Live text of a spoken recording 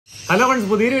Hello friends,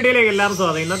 പുതിയൊരു വീഡിയോയിലേക്ക് എല്ലാവർക്കും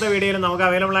സ്വാഗതം. ഇന്നത്തെ വീഡിയോയിൽ നമുക്ക്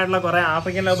അവൈലബിൾ ആയിട്ടുള്ള കുറേ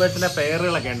ആഫ്രിക്കൻ ലവ് ബേർഡ്സിന്റെ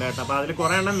പെയറുകളൊക്കെ ഉണ്ട് കേട്ടോ. അപ്പോൾ അതിൽ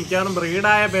കുറേ എണ്ണം മിക്കവാറും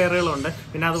ബ്രീഡായ പെയറുകളുണ്ട്,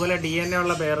 പിന്നെ അതുപോലെ DNA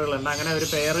ഉള്ള പെയറുകളുണ്ട്. അങ്ങനെ ഒരു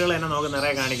പെയറുകൾ തന്നെ നമുക്ക്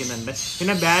നിറയെ കാണിക്കുന്നുണ്ട്.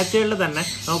 പിന്നെ ബാച്ചുകളിൽ തന്നെ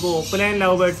നമുക്ക് ഓഫ്ലൈൻ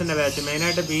ലവ് ബേർഡ്സിന്റെ ബാച്ച്,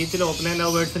 മെയിനായിട്ട് ബീച്ചിൽ ഓഫ്ലൈൻ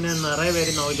ലവ് ബേർഡ്സിന് നിറയെ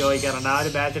പേര് നമുക്ക് ചോദിക്കാറുണ്ട്. ആ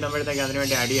ഒരു ബാച്ച് ഇടുമ്പോഴത്തേക്ക്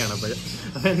അതിനുവേണ്ടി അടിയാണ് എപ്പോഴും.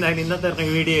 അപ്പോൾ എന്തായാലും ഇന്നത്തെ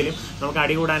വീഡിയോയിലും നമുക്ക്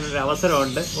അടി കൂടാനൊരു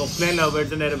അവസരമുണ്ട്. ഓഫ്ലൈൻ ലവ്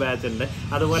ബേർഡ്സിന്റെ ഒരു ബാച്ച് ഉണ്ട്,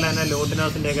 അതുപോലെ തന്നെ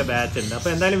ലൂട്ടിനോസിന്റെ ഒക്കെ ബാച്ച് ഉണ്ട്.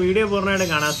 അപ്പോൾ എന്തായാലും വീഡിയോ പൂർണ്ണമായിട്ട്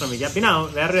കാണാൻ ശ്രമിക്കാം. പിന്നെ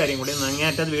വേറൊരു കാര്യം കൂടി,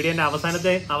 അങ്ങേറ്റത് വീഡിയോന്റെ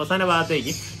അവസാന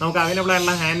ഭാഗത്തേക്ക് നമുക്ക് അവൈലബിൾ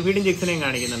ആയിട്ടുള്ള ഹാൻഡ് ഫീഡിങ് ചിക്സിനെയും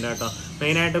കാണിക്കുന്നുണ്ട് കേട്ടോ.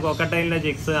 മെയിനായിട്ട് കൊക്കട്ടൈലിന്റെ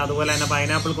ചിക്സ്, അതുപോലെ തന്നെ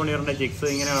പൈനാപ്പിൾ കൊണിയറിന്റെ ചിക്സ്,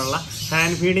 ഇങ്ങനെയുള്ള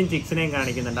ഹാൻഡ് ഫീഡിങ് ചിക്സിനെയും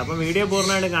കാണിക്കുന്നുണ്ട്. അപ്പോൾ വീഡിയോ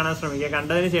പൂർണ്ണമായിട്ട് കാണാൻ ശ്രമിക്കുക.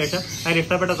 കണ്ടതിന് ശേഷം അതിൽ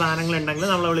ഇഷ്ടപ്പെട്ട സാധനങ്ങൾ ഉണ്ടെങ്കിൽ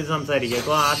നമ്മളെ വിളിച്ച് സംസാരിക്കുക.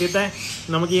 ഇപ്പോൾ ആദ്യത്തെ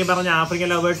നമുക്ക് ഈ പറഞ്ഞ ആഫ്രിക്കൻ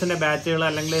ലവ് ബേർഡ്സിന്റെ ബാച്ചുകൾ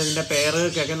അല്ലെങ്കിൽ ഇതിന്റെ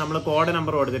പേറുകൾക്കൊക്കെ നമ്മൾ കോഡ്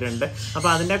നമ്പർ കൊടുത്തിട്ടുണ്ട്. അപ്പോൾ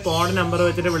അതിന്റെ കോഡ് നമ്പർ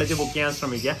വെച്ചിട്ട് വിളിച്ച് ബുക്ക് ചെയ്യാൻ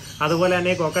ശ്രമിക്കുക. അതുപോലെ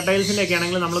തന്നെ കൊക്കട്ടൈൽസിന്റെ ഒക്കെ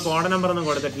ആണെങ്കിൽ നമ്മൾ കോഡ് നമ്പർ ഒന്നും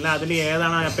കൊടുത്തിട്ടില്ല. അതിൽ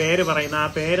ഏതാണ് ആ പേര് പറയുന്നത്, ആ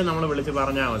പേര് നമ്മൾ വിളിച്ച്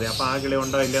പറഞ്ഞാൽ മതി. അപ്പോൾ ആ കിളി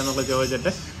ഉണ്ടോ ഇല്ലയോ എന്നൊക്കെ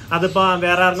ചോദിച്ചിട്ട് അതിപ്പോൾ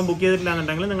വേറെ ആർക്കും ബുക്ക് ചെയ്തിട്ടില്ല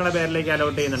എന്നുണ്ടെങ്കിൽ നിങ്ങളുടെ പേരിലേക്ക്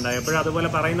അലോട്ട് ചെയ്യുന്നുണ്ടാവും. എപ്പോഴും അതുപോലെ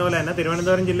പറയുന്ന പോലെ തന്നെ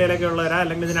തിരുവനന്തപുരം ജില്ലയിലൊക്കെ ഉള്ളവരാ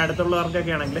അല്ലെങ്കിൽ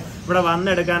ഇതിനടുത്തുള്ളവർക്കൊക്കെ ആണെങ്കിൽ ഇവിടെ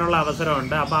വന്നെടുക്കാനുള്ള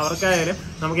അവസരമുണ്ട്. അപ്പോൾ അവർക്കായാലും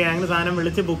നമുക്ക് ഏതെങ്കിലും സാധനം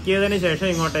വിളിച്ച് ബുക്ക് ചെയ്തതിന് ശേഷം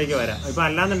ഇങ്ങോട്ടേക്ക് വരാം. ഇപ്പോൾ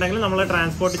അല്ലാന്നുണ്ടെങ്കിൽ നമ്മൾ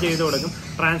ട്രാൻസ്പോർട്ട് ചെയ്ത് കൊടുക്കും.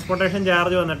 ട്രാൻസ്പോർട്ടേഷൻ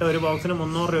ചാർജ് വന്നിട്ട് ഒരു ബോക്സിന്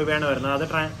 300 രൂപയാണ് വരുന്നത്. അത്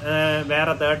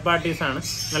വേറെ തേർഡ് പാർട്ടീസ് ആണ്,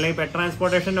 അല്ലെങ്കിൽ പെറ്റ്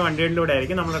ട്രാൻസ്പോർട്ടേഷൻ്റെ വണ്ടികളിലൂടെ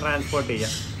ആയിരിക്കും നമ്മൾ ട്രാൻസ്പോർട്ട്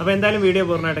ചെയ്യുക. അപ്പോൾ എന്തായാലും വീഡിയോ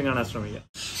പൂർണ്ണമായിട്ടും കാണാൻ ശ്രമിക്കുക.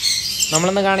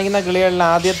 നമ്മളിന്ന് കാണിക്കുന്ന കിളികളിൽ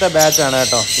ആദ്യത്തെ ബാച്ചാണ്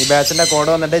കേട്ടോ. ഈ ബാച്ചിൻ്റെ കോഡ്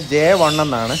വന്നിട്ട് J1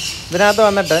 എന്നാണ്. ഇതിനകത്ത്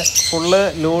വന്നിട്ട് ഫുള്ള്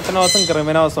ലൂട്ടിനോസും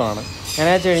ക്രിമിനോസും ആണ്.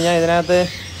 എങ്ങനെയാ വെച്ച് കഴിഞ്ഞാൽ ഇതിനകത്ത്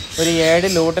ഒരു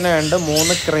 7 ലൂട്ടിനെ ഉണ്ട്,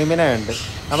 3 ക്രിമിനെ ഉണ്ട്.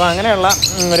 അപ്പോൾ അങ്ങനെയുള്ള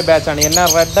ഒരു ബാച്ചാണ്. എല്ലാം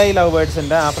red I love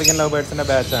ബേർഡ്സിൻ്റെ African love ബേർഡ്സിൻ്റെ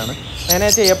ബാച്ചാണ്. എങ്ങനെയാ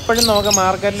വെച്ചാൽ എപ്പോഴും നമുക്ക്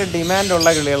മാർക്കറ്റിൽ ഡിമാൻഡുള്ള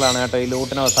കിളികളാണ് കേട്ടോ ഈ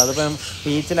ലൂട്ടിനോസ്. അതിപ്പം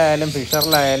ബീച്ചിലായാലും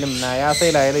ഫിഷറിലായാലും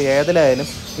നയാസയിലായാലും ഏതിലായാലും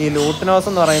ഈ ലൂട്ടിനോസ്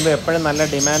എന്ന് പറയുമ്പോൾ എപ്പോഴും നല്ല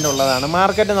ഡിമാൻഡ് ഉള്ളതാണ്.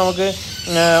 മാർക്കറ്റ് നമുക്ക്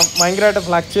ഭയങ്കരമായിട്ട്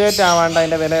ഫ്ലക്ച്വേറ്റ് ആവാണ്ട്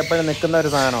അതിൻ്റെ വില എപ്പോഴും നിൽക്കുന്ന ഒരു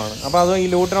സാധനമാണ്. അപ്പോൾ അത് ഈ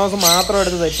ലൂട്ടിനോസ് മാത്രം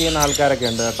എടുത്ത് സെറ്റ് ചെയ്യുന്ന ആൾക്കാരൊക്കെ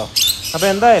ഉണ്ട് കേട്ടോ. അപ്പോൾ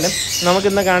എന്തായാലും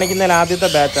നമുക്കിന്ന് കാണിക്കുന്നതിൽ ആദ്യത്തെ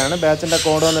ബാച്ചാണ്. ബാച്ചിൻ്റെ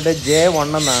കോഡ് വന്നിട്ട്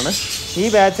J1 എന്നാണ്. ഈ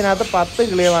ബാച്ചിനകത്ത് 10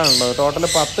 കിളികളാണുള്ളത്. ടോട്ടൽ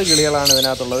 10 കിളികളാണ്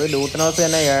ഇതിനകത്തുള്ളത്. ലൂട്ടിനോസ്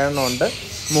തന്നെ 7 ഉണ്ട്,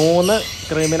 3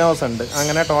 ക്രിമിനോസ് ഉണ്ട്.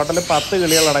 അങ്ങനെ ടോട്ടൽ 10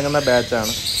 കിളികളടങ്ങുന്ന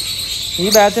ബാച്ചാണ്. ഈ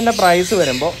ബാച്ചിൻ്റെ പ്രൈസ്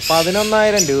വരുമ്പോൾ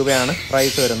 11,000 രൂപയാണ്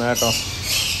പ്രൈസ് വരുന്നത് കേട്ടോ.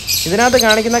 ഇതിനകത്ത്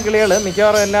കാണിക്കുന്ന കിളികൾ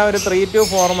മിക്കവാറും എല്ലാം ഒരു 3 to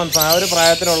 4 months ആ ഒരു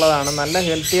പ്രായത്തിലുള്ളതാണ്. നല്ല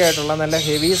ഹെൽത്തി ആയിട്ടുള്ള നല്ല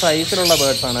ഹെവി സൈസിലുള്ള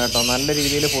ബേർഡ്സാണ് കേട്ടോ. നല്ല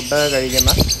രീതിയിൽ ഫുഡൊക്കെ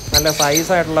കഴിക്കുന്ന നല്ല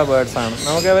സൈസായിട്ടുള്ള ബേർഡ്സാണ്.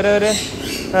 നമുക്കിവരൊരു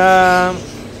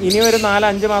ഇനി ഒരു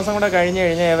 4-5 മാസം കൂടെ കഴിഞ്ഞ്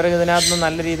കഴിഞ്ഞാൽ ഇവർ ഇതിനകത്ത് നിന്ന്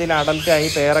നല്ല രീതിയിൽ അഡൽട്ടായി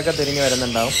പേരൊക്കെ തിരിഞ്ഞ്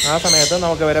വരുന്നുണ്ടാവും. ആ സമയത്ത്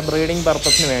നമുക്ക് ഇവരെ ബ്രീഡിംഗ്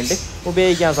പർപ്പസിന് വേണ്ടി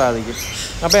ഉപയോഗിക്കാൻ സാധിക്കും.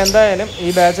 അപ്പോൾ എന്തായാലും ഈ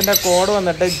ബാച്ചിൻ്റെ കോഡ്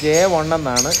വന്നിട്ട് J1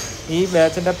 എന്നാണ്. ഈ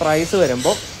ബാച്ചിൻ്റെ പ്രൈസ്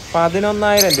വരുമ്പോൾ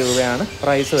 11,000 രൂപയാണ്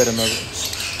പ്രൈസ് വരുന്നത്.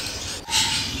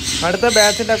 അടുത്ത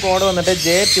ബാച്ചിൻ്റെ കോഡ് വന്നിട്ട്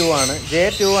J2 ആണ്.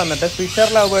 J2 വന്നിട്ട് ഫിഷർ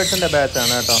ലവ് ബേർഡ്സിൻ്റെ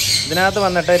ബാച്ചാണ് കേട്ടോ. ഇതിനകത്ത്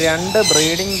വന്നിട്ട് 2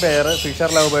 breeding pair Fisher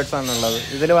love birds ആണുള്ളത്.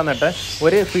 ഇതിൽ വന്നിട്ട്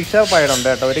ഒരു ഫിഷർ പൈഡുണ്ട്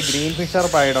കേട്ടോ, ഒരു ഗ്രീൻ ഫിഷർ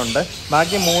പൈഡുണ്ട്.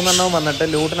 ബാക്കി 3 എണ്ണവും വന്നിട്ട്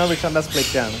ലൂട്ടിനോ ഫിഷറിൻ്റെ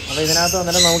സ്പ്ലിറ്റാണ്. അപ്പോൾ ഇതിനകത്ത്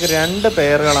വന്നിട്ട് നമുക്ക് 2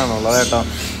 പെയറുകളാണുള്ളത് കേട്ടോ.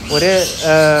 ഒരു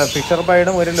ഫിഷർ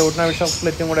പൈഡും ഒരു ലൂട്ടിനോ ഫിഷർ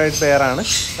സ്പ്ലിറ്റും കൂടെ ഒരു പെയറാണ്.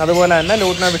 അതുപോലെ തന്നെ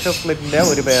ലൂട്ടിനോ ഫിഷർ സ്പ്ലിറ്റിൻ്റെ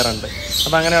ഒരു പെയറുണ്ട്.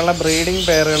 അപ്പോൾ അങ്ങനെയുള്ള ബ്രീഡിംഗ്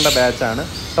പെയറുകളുടെ ബാച്ചാണ്.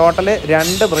 ടോട്ടൽ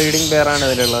 2 ബ്രീഡിംഗ് പെയറാണ്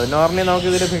ഇതിലുള്ളത്. നോർമലി നമുക്ക്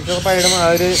ഇതിൽ ഫിഷർ പൈഡും ആ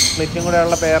ഒരു സ്പ്ലിറ്റും കൂടെ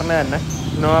ഉള്ള പെയറിന് തന്നെ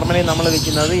നോർമലി നമ്മൾ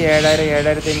വിൽക്കുന്നത്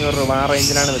 7,000-7,500 രൂപ ആ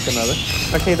റേഞ്ചിലാണ് വിൽക്കുന്നത്.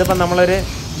 പക്ഷേ ഇതിപ്പോൾ നമ്മളൊരു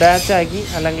ബാച്ചാക്കി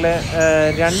അല്ലെങ്കിൽ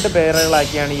 2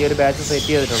 പെയറുകളാക്കിയാണ് ഈ ഒരു ബാച്ച് സെറ്റ്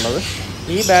ചെയ്തിട്ടുള്ളത്.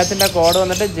 ഈ ബാച്ചിൻ്റെ കോഡ്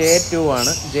വന്നിട്ട് J2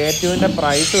 ആണ്. J2ൻ്റെ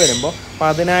പ്രൈസ് വരുമ്പോൾ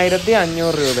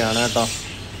 10,500 രൂപയാണ് കേട്ടോ.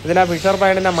 ഇതിൽ ആ ഫിഷർ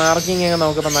പൈഡിൻ്റെ മാർക്കിങ്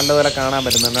നമുക്കിപ്പോൾ നല്ലപോലെ കാണാൻ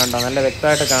പറ്റുന്നുണ്ട് കേട്ടോ. നല്ല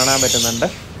വ്യക്തമായിട്ട് കാണാൻ പറ്റുന്നുണ്ട്.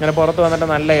 ഇങ്ങനെ പുറത്ത് വന്നിട്ട്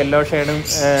നല്ല യെല്ലോ ഷെയ്ഡും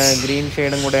ഗ്രീൻ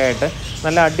ഷെയ്ഡും കൂടെ ആയിട്ട്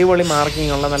നല്ല അടിപൊളി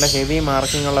മാർക്കിംഗ് ഉള്ള നല്ല ഹെവി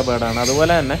മാർക്കിംഗ് ഉള്ള ബേർഡാണ്.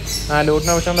 അതുപോലെ തന്നെ ആ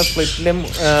ലൂട്ടിനോ ഫിഷറിൻ്റെ സ്പ്ലിറ്റിലും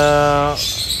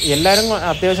എല്ലാവരും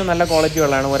അത്യാവശ്യം നല്ല ക്വാളിറ്റി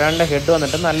ഉള്ളതാണ്. ഒരാളുടെ ഹെഡ്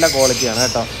വന്നിട്ട് നല്ല ക്വാളിറ്റിയാണ്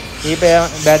കേട്ടോ. ഈ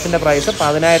ബാച്ചിൻ്റെ പ്രൈസ്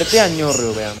 10,500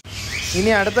 രൂപയാണ്.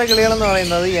 ഇനി അടുത്ത കിളികളെന്ന്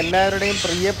പറയുന്നത് എല്ലാവരുടെയും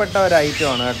പ്രിയപ്പെട്ട ഒരു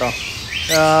ഐറ്റമാണ് കേട്ടോ.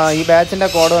 ഈ ബാച്ചിൻ്റെ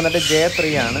കോഡ് വന്നിട്ട് J3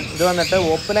 ആണ്. ഇത് വന്നിട്ട്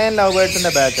ഓഫ്ലൈൻ ലവ്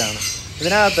ബേർഡ്സിൻ്റെ ബാച്ചാണ്.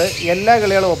 ഇതിനകത്ത് എല്ലാ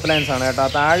കിളികളും ഓഫ്ലൈൻസ് ആണ് കേട്ടോ.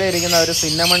 താഴെ ഇരിക്കുന്ന ഒരു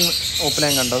സിന്നമൺ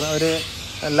ഓഫ്ലൈൻ കണ്ടത്, ഒരു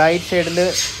ലൈറ്റ് ഷെയ്ഡിൽ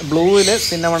ബ്ലൂവിൽ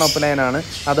സിന്നമൺ ഓഫ്ലൈനാണ്.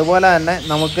 അതുപോലെ തന്നെ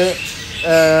നമുക്ക്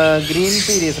ഗ്രീൻ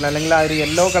സീരീസിൽ അല്ലെങ്കിൽ ആ ഒരു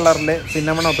യെല്ലോ കളറിൽ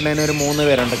സിന്നമൺ ഓഫ്ലൈൻ ഒരു 3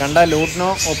 പേരുണ്ട്. കണ്ടാൽ ലൂട്ടിനോ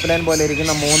ഓഫ്ലൈൻ പോലെ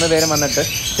ഇരിക്കുന്ന 3 പേരും വന്നിട്ട്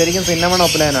ശരിക്കും സിന്നമൺ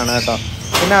ഓഫ്ലൈനാണ് കേട്ടോ.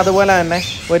 പിന്നെ അതുപോലെ തന്നെ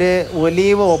ഒരു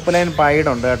ഒലീവ് ഓപ്പലൈൻ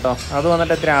പൈഡുണ്ട് കേട്ടോ. അത്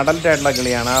വന്നിട്ട് ഇത്തിരി അഡൽട്ട് ആയിട്ടുള്ള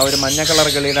കിളിയാണ്. ആ ഒരു മഞ്ഞ കളർ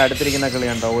കിളിയുടെ അടുത്തിരിക്കുന്ന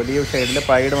കിളിയുണ്ടോ, ഒലീവ് ഷെയ്ഡിൽ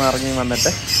പൈഡ് മറിഞ്ഞ് വന്നിട്ട്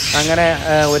അങ്ങനെ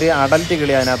ഒരു അഡൽട്ട്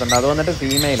കിളി അതിനകത്തുണ്ട്. അത് വന്നിട്ട്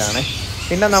ഫീമെയിലാണ്.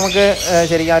 പിന്നെ നമുക്ക്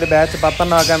ശരിക്കും ആ ഒരു ബാച്ച് 10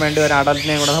 എണ്ണം ആക്കാൻ വേണ്ടി ഒരു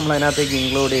അഡൽറ്റിനെയും കൂടെ നമ്മൾ അതിനകത്തേക്ക്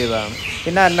ഇൻക്ലൂഡ് ചെയ്തതാണ്.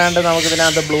 പിന്നെ അല്ലാണ്ട്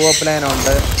നമുക്കിതിനകത്ത് ബ്ലൂ ഓപ്പലൈൻ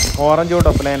ഉണ്ട്, ഓറഞ്ച് വുഡ്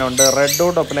ഓപ്പലൈൻ ഉണ്ട്, റെഡ്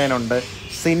വുഡ് ഓപ്പലൈൻ ഉണ്ട്,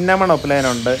 സിന്നമൺ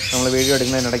ഒപ്ലൈനുണ്ട്. നമ്മൾ വീഡിയോ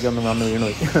എടുക്കുന്നതിനിടയ്ക്ക് ഒന്ന് വന്ന്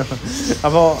വീണുപോയി.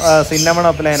 അപ്പോൾ സിന്നമൺ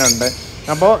ഒപ്ലൈനുണ്ട്.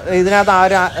 അപ്പോൾ ഇതിനകത്ത് ആ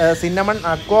ഒരു സിന്നമൺ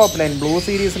അക്വ ഒപ്ലൈൻ ബ്ലൂ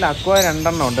സീരീസിൽ അക്വ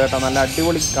 2 ഉണ്ട് കേട്ടോ. നല്ല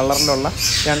അടിപൊളി കളറിലുള്ള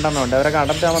 2 ഉണ്ട്. അവരൊക്കെ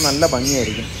അടർത്താകുമ്പോൾ നല്ല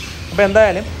ഭംഗിയായിരിക്കും. അപ്പോൾ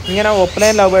എന്തായാലും ഇങ്ങനെ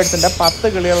ഒപ്ലൈൻ ലവ് ബേർഡ്സിൻ്റെ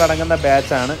 10 കിളികളടങ്ങുന്ന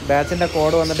ബാച്ചാണ്. ബാച്ചിൻ്റെ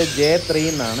കോഡ് വന്നിട്ട് J3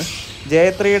 എന്നാണ്.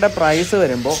 J3യുടെ പ്രൈസ്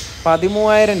വരുമ്പോൾ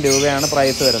 13,000 രൂപയാണ്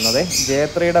പ്രൈസ് വരുന്നത്.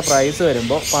 J3യുടെ പ്രൈസ്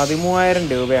വരുമ്പോൾ 13,000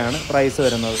 രൂപയാണ് പ്രൈസ്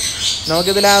വരുന്നത്.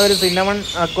 നമുക്കിതിൽ ആ ഒരു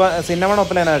സിന്നമൺ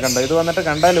ഒപ്ലൈനൊക്കെ കണ്ടോ. ഇത് വന്നിട്ട്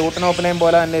കണ്ട ലൂട്ടൻ ഓപ്ലൈൻ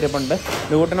പോലെ തന്നെ ഇരിപ്പുണ്ട്.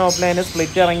 ലൂട്ടൻ ഓപ്ലൈന്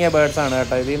സ്പ്ലിറ്റ് ഇറങ്ങിയ ബേർഡ്സാണ്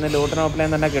കേട്ടോ. ഇതിൽ നിന്ന് ലൂട്ടൻ ഓപ്ലൈൻ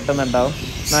തന്നെ കിട്ടുന്നുണ്ടാവും.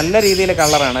 നല്ല രീതിയിൽ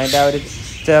കളറാണ്. അതിൻ്റെ ആ ഒരു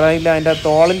ചെറിയ അതിൻ്റെ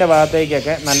തോളിൻ്റെ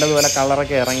ഭാഗത്തേക്കൊക്കെ നല്ലതുപോലെ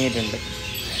കളറൊക്കെ ഇറങ്ങിയിട്ടുണ്ട്.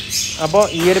 അപ്പോൾ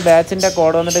ഈ ഒരു ബാച്ചിൻ്റെ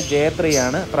കോഡ് വന്നിട്ട് J3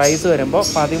 ആണ്. പ്രൈസ് വരുമ്പോൾ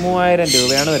 13,000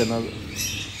 രൂപയാണ് വരുന്നത്.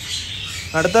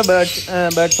 അടുത്ത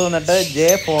ബേർഡ്സ് വന്നിട്ട്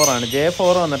J4 ആണ്.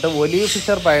 J4 വന്നിട്ട് ഒലീവ്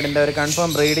ഫിഷർ പൈഡിൻ്റെ ഒരു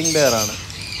കൺഫേം ബ്രീഡിംഗ് പെയർ ആണ്.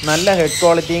 നല്ല ഹെഡ്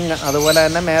ക്വാളിറ്റിയും അതുപോലെ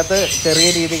തന്നെ മേത്ത് ചെറിയ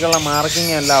രീതിക്കുള്ള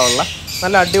മാർക്കിങ് എല്ലാം ഉള്ള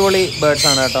നല്ല അടിപൊളി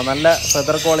ബേർഡ്സാണ് കേട്ടോ. നല്ല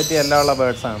ഫെദർ ക്വാളിറ്റി എല്ലാം ഉള്ള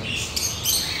ബേർഡ്സാണ്.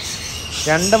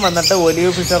 രണ്ടും വന്നിട്ട്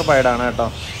ഒലീവ് ഫിഷർ പൈഡാണ് കേട്ടോ.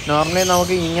 നോർമലി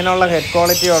നമുക്ക് ഇങ്ങനെയുള്ള ഹെഡ്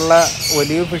ക്വാളിറ്റി ഉള്ള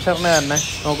ഒലീവ് ഫിഷറിന് തന്നെ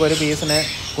നമുക്കൊരു പീസിന്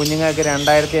കുഞ്ഞുങ്ങൾക്ക്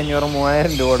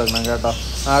 2,500-3,000 രൂപ കൊടുക്കണം കേട്ടോ.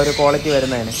 ആ ഒരു ക്വാളിറ്റി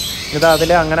വരുന്നതിന്. ഇത് അതിൽ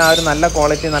അങ്ങനെ ആ ഒരു നല്ല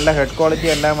ക്വാളിറ്റി നല്ല ഹെഡ് ക്വാളിറ്റി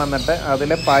എല്ലാം വന്നിട്ട്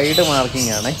അതിൽ പൈഡ്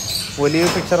മാർക്കിംഗ് ആണ്. ഒലീവ്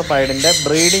ഫിഷർ പൈഡിൻ്റെ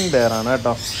ബ്രീഡിംഗ് പെയറാണ്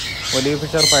കേട്ടോ. Olive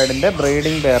Fisher പൈഡിൻ്റെ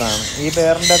breeding പെയറാണ്. ഈ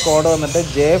പെയറിൻ്റെ കോഡ് വന്നിട്ട്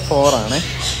J4 ആണ്.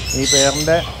 ഈ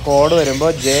പെയറിൻ്റെ കോഡ്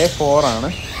വരുമ്പോൾ J4 ആണ്.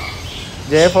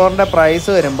 J4ൻ്റെ പ്രൈസ്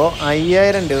വരുമ്പോൾ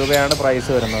 5,000 രൂപയാണ് പ്രൈസ്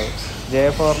വരുന്നത്.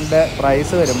 J4ൻ്റെ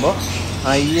പ്രൈസ് വരുമ്പോൾ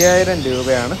 5,000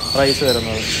 രൂപയാണ് പ്രൈസ്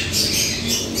വരുന്നത്.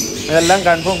 ഇതെല്ലാം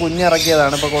കൺഫേം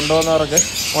കുഞ്ഞിറക്കിയതാണ്. ഇപ്പോൾ കൊണ്ടുപോകുന്നവർക്ക്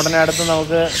ഉടനെ അടുത്ത്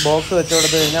നമുക്ക് ബോക്സ് വെച്ച്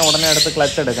കൊടുത്തു കഴിഞ്ഞാൽ ഉടനെ അടുത്ത്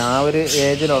ക്ലച്ച് എടുക്കാം. ആ ഒരു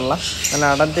ഏജിലുള്ള നല്ല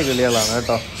അഡൽറ്റ് കിളികളാണ്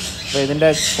കേട്ടോ. അപ്പോൾ ഇതിൻ്റെ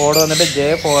കോഡ് വന്നിട്ട്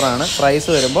J4 ആണ്. പ്രൈസ്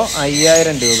വരുമ്പോൾ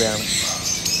 5,000 രൂപയാണ്.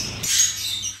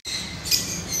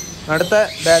 അടുത്ത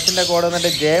ബാച്ചിൻ്റെ കോഡ്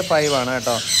വന്നിട്ട് J5 ആണ്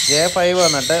കേട്ടോ. J5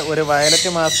 വന്നിട്ട് ഒരു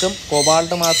വയലറ്റ് മാസ്കും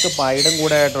കൊബാൾട്ട് മാസ്ക് പൈഡും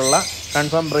കൂടെ ആയിട്ടുള്ള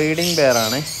കൺഫേം ബ്രീഡിംഗ്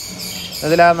പെയറാണ്.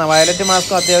 ഇതിലാണ് വയലറ്റ്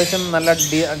മാസ്കും അത്യാവശ്യം നല്ല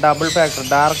ഡബിൾ ഫാക്ടർ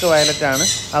ഡാർക്ക് വയലറ്റ് ആണ്.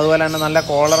 അതുപോലെ തന്നെ നല്ല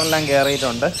കോളറെല്ലാം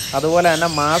കയറിയിട്ടുണ്ട്. അതുപോലെ തന്നെ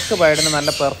മാസ്ക് പൈഡിന് നല്ല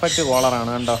പെർഫെക്റ്റ്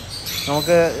കോളറാണ് കേട്ടോ.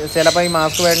 നമുക്ക് ചിലപ്പോൾ ഈ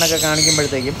മാസ്ക് പൈഡിനൊക്കെ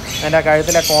കാണിക്കുമ്പോഴത്തേക്കും അതിൻ്റെ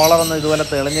കഴുത്തിലെ കോളറൊന്നും ഇതുപോലെ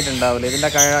തെളിഞ്ഞിട്ടുണ്ടാവില്ല. ഇതിൻ്റെ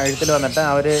കഴുത്തിൽ വന്നിട്ട്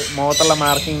അവർ മുഖത്തുള്ള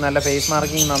മാർക്കിങ് നല്ല ഫേസ്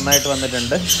മാർക്കിങ് നന്നായിട്ട്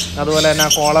വന്നിട്ടുണ്ട്. അതുപോലെ തന്നെ ആ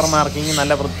കോളർ മാർക്കിങ്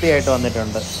നല്ല വൃത്തിയായിട്ട്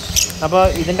വന്നിട്ടുണ്ട്. അപ്പോൾ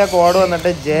ഇതിൻ്റെ കോഡ്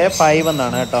വന്നിട്ട് J5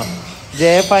 എന്നാണ് കേട്ടോ.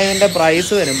 J5ൻ്റെ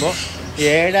പ്രൈസ് വരുമ്പോൾ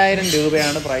 7,000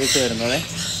 രൂപയാണ് പ്രൈസ് വരുന്നത്.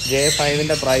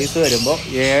 J5ൻ്റെ പ്രൈസ് വരുമ്പോൾ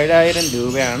 7,000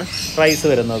 രൂപയാണ് പ്രൈസ്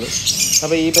വരുന്നത്.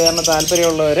 അപ്പോൾ ഈ പേരിന്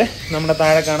താല്പര്യമുള്ളവർ നമ്മുടെ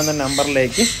താഴെ കാണുന്ന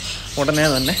നമ്പറിലേക്ക് ഉടനെ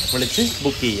തന്നെ വിളിച്ച്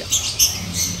ബുക്ക് ചെയ്യാം.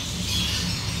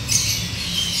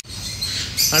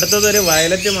 അടുത്തതൊരു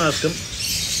വയലറ്റ് മാസ്കും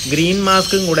ഗ്രീൻ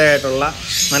മാസ്കും കൂടെ ആയിട്ടുള്ള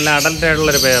നല്ല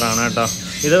അഡൽട്ടായിട്ടുള്ളൊരു പെയറാണ് കേട്ടോ.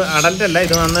 ഇത് അഡൽട്ടല്ല,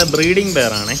 ഇത് വന്ന് ബ്രീഡിംഗ്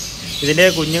പെയറാണ്. ഇതിൻ്റെ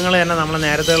കുഞ്ഞുങ്ങൾ തന്നെ നമ്മൾ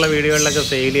നേരത്തെയുള്ള വീഡിയോകളിലൊക്കെ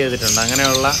സെയിൽ ചെയ്തിട്ടുണ്ട്.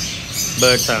 അങ്ങനെയുള്ള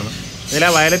ബേർഡ്സാണ്. ഇതിലെ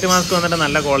വയലറ്റ് മാസ്ക് വന്നിട്ട്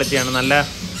നല്ല ക്വാളിറ്റിയാണ്. നല്ല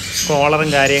കോളറും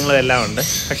കാര്യങ്ങളും എല്ലാം ഉണ്ട്.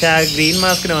 പക്ഷേ ആ ഗ്രീൻ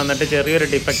മാസ്കിന് വന്നിട്ട് ചെറിയൊരു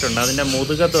ഡിഫക്റ്റ് ഉണ്ട്. അതിൻ്റെ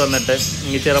മുതുകത്ത് വന്നിട്ട്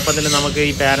ഈ ചെറുപ്പത്തിൽ നമുക്ക്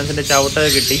ഈ പാരൻസിൻ്റെ ചവിട്ട്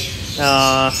കിട്ടി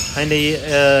അതിൻ്റെ ഈ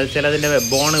ചിലതിൻ്റെ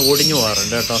ബോണ് ഒടിഞ്ഞു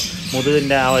പോകാറുണ്ട് കേട്ടോ.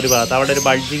 മുതുകിൻ്റെ ആ ഒരു ഭാഗത്ത് അവിടെ ഒരു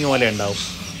ബൾജിങ് പോലെ ഉണ്ടാവും.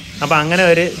 അപ്പോൾ അങ്ങനെ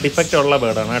ഒരു ഡിഫക്റ്റ് ഉള്ള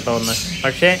ബേർഡാണ് കേട്ടോ ഒന്ന്.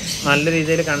 പക്ഷേ നല്ല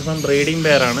രീതിയിൽ കൺഫേം ബ്രീഡിംഗ്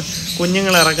പെയറാണ്.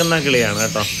 കുഞ്ഞുങ്ങൾ ഇറക്കുന്ന കിളിയാണ്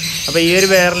കേട്ടോ. അപ്പോൾ ഈ ഒരു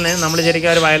പെയറിന് നമ്മൾ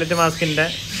ശരിക്കും ഒരു വയലറ്റ് മാസ്കിൻ്റെ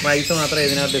പ്രൈസ് മാത്രമേ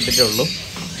ഇതിനകത്ത് ഇട്ടിട്ടുള്ളൂ.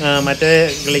 മറ്റേ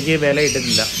കിളിക്ക് വില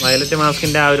ഇട്ടിട്ടില്ല. വയലറ്റ്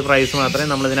മാസ്കിൻ്റെ ആ ഒരു പ്രൈസ് മാത്രമേ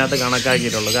നമ്മളിതിനകത്ത്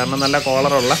കണക്കാക്കിയിട്ടുള്ളൂ. കാരണം നല്ല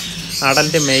കോളറുള്ള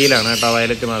അഡൽറ്റ് മെയിലാണ് കേട്ടോ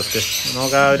വയലറ്റ് മാസ്ക്.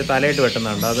 നമുക്ക് ആ ഒരു തലയിട്ട്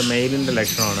വെട്ടുന്നുണ്ട്, അത് മെയിലിൻ്റെ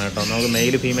ലക്ഷണമാണ് കേട്ടോ. നമുക്ക്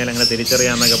മെയിൽ ഫീമെയിൽ അങ്ങനെ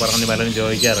തിരിച്ചറിയാമെന്നൊക്കെ പറഞ്ഞ് പലരും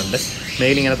ചോദിക്കാറുണ്ട്.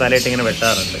 മെയിൽ ഇങ്ങനെ തലയിട്ട് ഇങ്ങനെ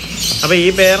വെട്ടാറുണ്ട്. അപ്പോൾ ഈ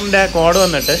പെയറിൻ്റെ കോഡ്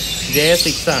വന്നിട്ട്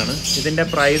J6 ആണ്. ഇതിൻ്റെ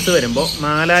പ്രൈസ് വരുമ്പോൾ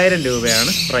 4,000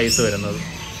 രൂപയാണ് പ്രൈസ് വരുന്നത്.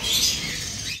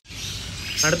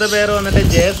 അടുത്ത പേര് വന്നിട്ട്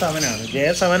J7 ആണ്.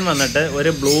 J7 വന്നിട്ട്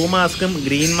ഒരു ബ്ലൂ മാസ്കും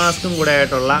ഗ്രീൻ മാസ്കും കൂടെ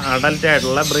ആയിട്ടുള്ള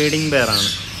അഡൽട്ടായിട്ടുള്ള ബ്രീഡിംഗ് പെയറാണ്.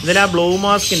 ഇതിൽ ആ ബ്ലൂ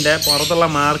മാസ്കിൻ്റെ പുറത്തുള്ള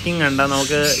മാർക്കിംഗ് കണ്ടാൽ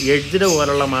നമുക്ക് എഡ്ജ്ഡ്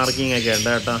പോലുള്ള മാർക്കിംഗ് ഒക്കെ ഉണ്ട്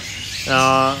കേട്ടോ.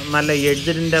 നല്ല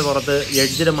എഡ്ജിൻ്റെ പുറത്ത്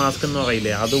എഡ്ജ്ഡ് മാസ്ക് എന്ന്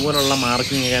പറയില്ലേ, അതുപോലുള്ള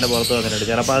മാർക്കിംഗ് ഒക്കെ അതിൻ്റെ പുറത്ത് വന്നിട്ടുണ്ട്.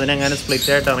 ചിലപ്പോൾ അതിനെങ്ങനെ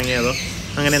സ്പ്ലിറ്റായിട്ട് ഇറങ്ങിയതോ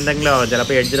അങ്ങനെ എന്തെങ്കിലും ആവാം.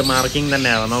 ചിലപ്പോൾ എഡ്ജ്ഡ് മാർക്കിംഗ്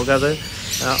തന്നെ ആവാം. നമുക്കത്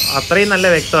അത്രയും നല്ല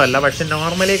വ്യക്തമല്ല. പക്ഷെ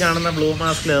നോർമലി കാണുന്ന ബ്ലൂ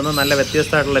മാസ്കിൽ നിന്ന് നല്ല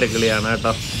വ്യത്യസ്തമായിട്ടുള്ളൊരു കിളിയാണ്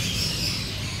കേട്ടോ.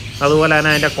 അതുപോലെ തന്നെ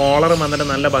അതിൻ്റെ കോളർ വന്നിട്ട്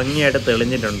നല്ല ഭംഗിയായിട്ട്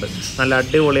തെളിഞ്ഞിട്ടുണ്ട്. നല്ല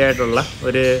അടിപൊളിയായിട്ടുള്ള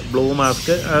ഒരു ബ്ലൂ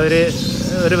മാസ്ക്.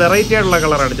 ഒരു വെറൈറ്റി ആയിട്ടുള്ള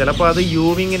കളറാണ്. ചിലപ്പോൾ അത്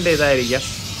യൂവിങ്ങിൻ്റെ ഇതായിരിക്കാം,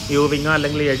 യൂവിങ്ങോ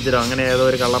അല്ലെങ്കിൽ എഡ്ജറോ അങ്ങനെ ഏതോ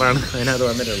ഒരു കളറാണ് അതിനകത്ത്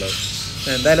വന്നിട്ടുള്ളത്.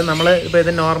 എന്തായാലും നമ്മൾ ഇപ്പോൾ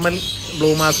ഇത് നോർമൽ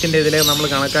ബ്ലൂ മാസ്കിൻ്റെ ഇതിൽ നമ്മൾ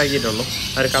കണക്കാക്കിയിട്ടുള്ളൂ.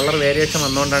 ഒരു കളർ വേരിയേഷൻ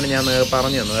വന്നുകൊണ്ടാണ് ഞാൻ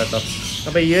പറഞ്ഞു തന്നത് കേട്ടോ.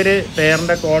 അപ്പോൾ ഈ ഒരു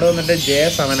പെയറിൻ്റെ കോഡ് വന്നിട്ട്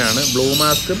J7 ആണ്. ബ്ലൂ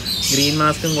മാസ്കും ഗ്രീൻ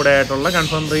മാസ്കും കൂടെ ആയിട്ടുള്ള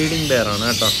കൺഫേം ബ്രീഡിംഗ് പെയറാണ്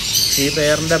കേട്ടോ. ഈ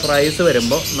പെയറിൻ്റെ പ്രൈസ്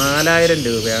വരുമ്പോൾ 4000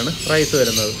 രൂപയാണ് പ്രൈസ്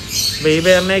വരുന്നത്. അപ്പോൾ ഈ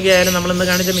പെയറിനേക്ക് ആയാലും നമ്മളിന്ന്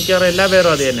കാണിച്ച മിക്കവാറും എല്ലാ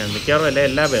പെയറും അത് തന്നെയാണ്. മിക്കവാറും അല്ല,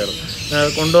 എല്ലാ പെയറും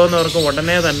കൊണ്ടുപോകുന്നവർക്ക്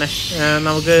ഉടനെ തന്നെ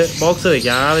നമുക്ക് ബോക്സ്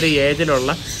വയ്ക്കാം. ആ ഒരു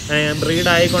ഏജിലുള്ള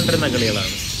ബ്രീഡായിക്കൊണ്ടിരുന്ന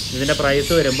കിളികളാണ്. ഇതിൻ്റെ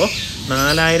പ്രൈസ് വരുമ്പോൾ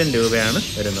 4000 രൂപയാണ്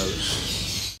വരുന്നത്.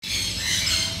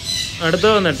 അടുത്ത്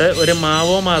വന്നിട്ട് ഒരു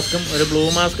മാവോ മാസ്കും ഒരു ബ്ലൂ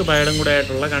മാസ്ക് പൈഡും കൂടെ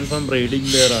ആയിട്ടുള്ള കൺഫേം ബ്രീഡിംഗ്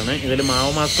പെയറാണ്. ഇതിൽ മാവോ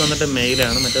മാസ്ക് വന്നിട്ട്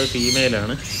മെയിലാണ്, മറ്റേത്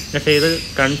ഫീമെയിലാണ്. പക്ഷേ ഇത്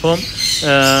കൺഫേം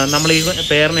നമ്മൾ ഈ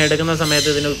പെയറിനെ എടുക്കുന്ന സമയത്ത്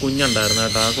ഇതിന് കുഞ്ഞുണ്ടായിരുന്നു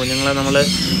കേട്ടോ. ആ കുഞ്ഞുങ്ങളെ നമ്മൾ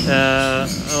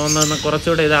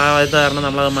കുറച്ചുകൂടെ ഇതായത് കാരണം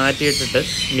നമ്മളത് മാറ്റിയിട്ടിട്ട്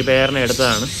ഈ പെയറിനെ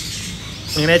എടുത്തതാണ്.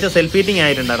 ഇങ്ങനെ വെച്ചാൽ സെൽഫ് ഈറ്റിംഗ്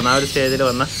ആയിട്ടുണ്ടായിരുന്നു. ആ ഒരു സ്റ്റേജിൽ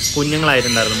വന്ന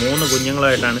കുഞ്ഞുങ്ങളായിട്ടുണ്ടായിരുന്നു. 3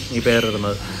 കുഞ്ഞുങ്ങളായിട്ടാണ് ഈ പെയർ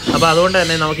ഇടുന്നത്. അപ്പോൾ അതുകൊണ്ട്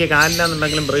തന്നെ നമുക്ക് ഈ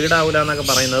കാലില്ലാന്നുണ്ടെങ്കിലും ബ്രീഡ് ആവില്ല എന്നൊക്കെ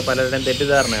പറയുന്നത് പലരുടെയും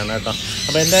തെറ്റിദ്ധാരണയാണ് കേട്ടോ.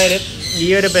 അപ്പോൾ എന്തായാലും ഈ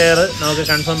ഒരു പെയർ നമുക്ക്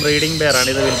കൺഫേം ബ്രീഡിംഗ് പെയറാണ്.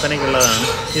 ഇത് വിൽപ്പനയ്ക്കുള്ളതാണ്.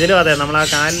 ഇതിലും അതെ, നമ്മൾ ആ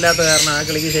കാലില്ലാത്ത കാരണം ആ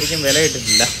കിളിക്ക് ശരിക്കും വില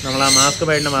ഇട്ടിട്ടില്ല. നമ്മൾ ആ മാസ്ക്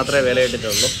പൈഡിന് മാത്രമേ വില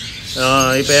ഇട്ടിട്ടുള്ളൂ.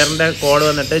 ഈ പെയറിൻ്റെ കോഡ്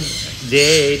വന്നിട്ട്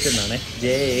J8 എന്നാണ്.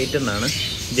 J8 എന്നാണ്.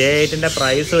 J8ൻ്റെ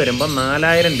പ്രൈസ് വരുമ്പോൾ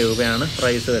 4000 രൂപയാണ്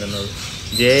പ്രൈസ് വരുന്നത്.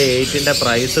 J8ൻ്റെ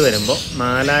പ്രൈസ് വരുമ്പോൾ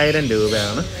 4000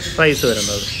 രൂപയാണ് പ്രൈസ്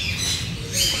വരുന്നത്.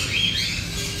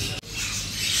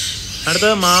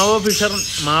 അടുത്തത്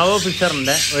മാവോ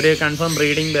ഫിഷറിൻ്റെ ഒരു കൺഫേം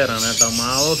ബ്രീഡിംഗ് പെയറാണ് കേട്ടോ.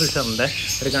 മാവോ ഫിഷറിൻ്റെ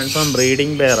ഒരു കൺഫേം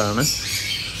ബ്രീഡിംഗ് പെയറാണ്.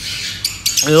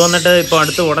 ഇത് വന്നിട്ട് ഇപ്പോൾ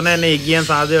അടുത്ത് ഉടനെ തന്നെ എഗ് ചെയ്യാൻ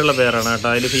സാധ്യതയുള്ള പെയറാണ് കേട്ടോ.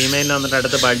 അതിൽ ഫീമെയിലിന് വന്നിട്ട്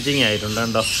അടുത്ത് ബഡ്ജിങ് ആയിട്ടുണ്ട്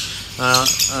കേട്ടോ.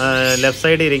 ലെഫ്റ്റ്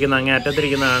സൈഡിൽ ഇരിക്കുന്ന അങ്ങേ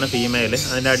അറ്റത്തിരിക്കുന്നതാണ് ഫീമെയിൽ.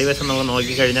 അതിൻ്റെ അടിവശം നമുക്ക്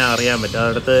നോക്കിക്കഴിഞ്ഞാൽ അറിയാൻ പറ്റും.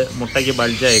 അതടുത്ത് മുട്ടയ്ക്ക്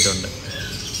ബഡ്ജായിട്ടുണ്ട്.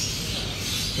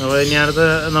 അപ്പോൾ ഇനി അടുത്ത്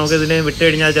നമുക്കിതിനെ വിട്ട്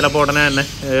കഴിഞ്ഞാൽ ചിലപ്പോൾ ഉടനെ തന്നെ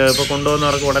ഇപ്പോൾ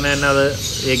കൊണ്ടുപോകുന്നവർക്ക് ഉടനെ തന്നെ അത്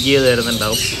എഗ് ചെയ്ത്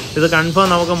തരുന്നുണ്ടാവും. ഇത് കൺഫേം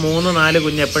നമുക്ക് 3-4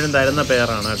 കുഞ്ഞ് എപ്പോഴും തരുന്ന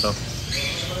പെയറാണ് കേട്ടോ.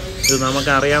 ഇത്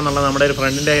നമുക്കറിയാമെന്നുള്ള നമ്മുടെ ഒരു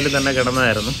ഫ്രണ്ടിൻ്റെ കയ്യിൽ തന്നെ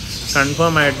കിടന്നതായിരുന്നു.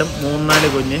 കൺഫേം ആയിട്ടും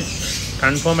 3-4 കുഞ്ഞ്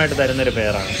കൺഫേം ആയിട്ട് തരുന്നൊരു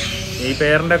പെയറാണ്. ഈ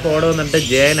പെയറിൻ്റെ കോഡ് വന്നിട്ട്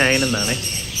J9 എന്നാണ്.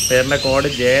 പെയറിൻ്റെ കോഡ്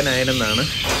J9 എന്നാണ്.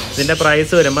 ഇതിൻ്റെ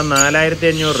പ്രൈസ് വരുമ്പോൾ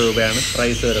 4500 രൂപയാണ്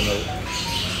പ്രൈസ് വരുന്നത്.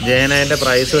 J9ൻ്റെ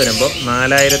പ്രൈസ് വരുമ്പോൾ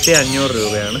 4500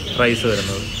 രൂപയാണ് പ്രൈസ്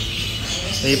വരുന്നത്.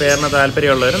 ഈ പെയറിന്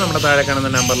താല്പര്യമുള്ളവർ നമ്മുടെ താഴെ കാണുന്ന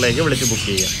നമ്പറിലേക്ക് വിളിച്ച് ബുക്ക്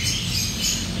ചെയ്യാം.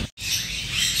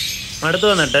 അടുത്ത്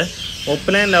വന്നിട്ട്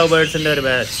ഒപ്ലൈൻ ലവ് ബേർഡ്സിൻ്റെ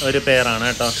ഒരു പെയറാണ്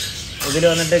കേട്ടോ. ഇതിൽ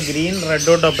വന്നിട്ട് green red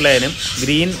would ഒപ്ലൈനും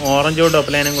green orange would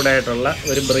ഒപ്ലൈനും കൂടെ ആയിട്ടുള്ള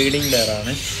ഒരു breeding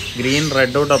പെയറാണ്. Green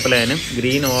red would ഒപ്ലൈനും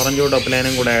green orange would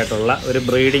ഒപ്ലൈനും കൂടെ ആയിട്ടുള്ള ഒരു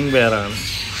ബ്രീഡിംഗ് പെയറാണ്.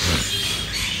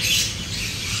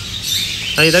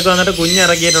 ഇതൊക്കെ വന്നിട്ട്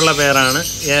കുഞ്ഞിറക്കിയിട്ടുള്ള പെയറാണ്.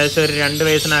 ഏകദേശം ഒരു 2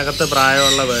 വയസ്സിനകത്ത്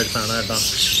പ്രായമുള്ള ബേർഡ്സാണ് കേട്ടോ.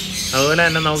 അതുപോലെ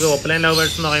തന്നെ നമുക്ക് ഒപ്ലൈൻ ലവ്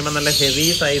ബേർഡ്സ് എന്ന് പറയുമ്പോൾ നല്ല ഹെവി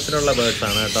സൈസിലുള്ള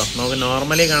ബേർഡ്സാണ് കേട്ടോ. നമുക്ക്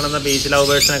നോർമലി കാണുന്ന ബീച്ച് ലവ്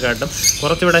ബേർഡ്സിനെക്കാട്ടും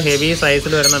കുറച്ചുകൂടെ ഹെവി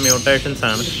സൈസിൽ വരുന്ന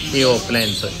മ്യൂട്ടേഷൻസാണ് ഈ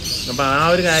ഓപ്ലൈൻസ്. അപ്പോൾ ആ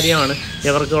ഒരു കാര്യമാണ്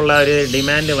ഇവർക്കുള്ള ഒരു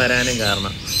ഡിമാൻഡ് വരാനും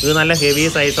കാരണം. ഇത് നല്ല ഹെവി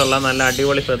സൈസുള്ള നല്ല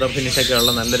അടിപൊളി ഫെദർ ഫിനിഷൊക്കെ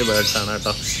ഉള്ള നല്ലൊരു ബേർഡ്സാണ്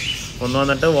കേട്ടോ. ഒന്ന്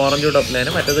വന്നിട്ട് ഓറഞ്ച് വുഡ്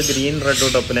ഒപ്ലൈനും മറ്റേത് ഗ്രീൻ റെഡ്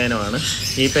വുഡ് ഒപ്ലൈനുമാണ്.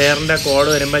 ഈ പെയറിൻ്റെ കോഡ്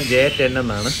വരുമ്പോൾ J10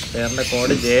 എന്നാണ്. പെയറിൻ്റെ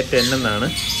കോഡ് J10 എന്നാണ്.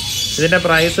 ഇതിൻ്റെ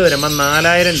പ്രൈസ് വരുമ്പോൾ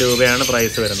 4000 രൂപയാണ്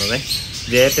പ്രൈസ് വരുന്നത്.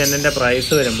 J10ൻ്റെ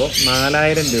പ്രൈസ് വരുമ്പോൾ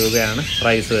 4000 രൂപയാണ്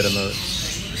പ്രൈസ് വരുന്നത്.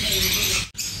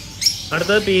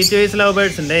 അടുത്തത് പീച്ച് വൈസ് ലവ്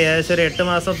ബേർഡ്സിൻ്റെ ഏകദേശം ഒരു 8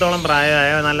 മാസത്തോളം പ്രായമായ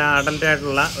നല്ല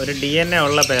അഡൽട്ടായിട്ടുള്ള ഒരു DNA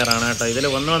ഉള്ള പെയറാണ് കേട്ടോ. ഇതിൽ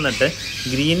ഒന്ന് വന്നിട്ട്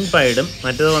ഗ്രീൻ പൈഡും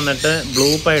മറ്റേത് വന്നിട്ട് ബ്ലൂ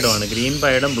പൈഡുമാണ്. ഗ്രീൻ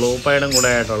പൈഡും ബ്ലൂ പൈഡും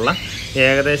കൂടെ ആയിട്ടുള്ള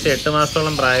ഏകദേശം 8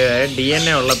 മാസത്തോളം പ്രായമായ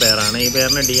DNA ഉള്ള പെയറാണ്. ഈ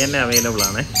പെയറിന് DNA അവൈലബിൾ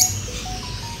ആണ്.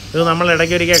 ഇത് നമ്മൾ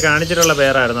ഇടയ്ക്കൊരിക്കൽ കാണിച്ചിട്ടുള്ള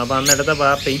പെയറായിരുന്നു. അപ്പോൾ അന്ന് എടുത്ത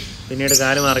പാർട്ടി പിന്നീട്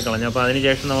കാല് മാറിക്കളഞ്ഞു. അപ്പോൾ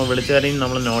അതിനുശേഷം നമ്മൾ വിളിച്ചവരെയും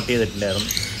നമ്മൾ നോട്ട് ചെയ്തിട്ടില്ലായിരുന്നു.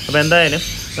 അപ്പോൾ എന്തായാലും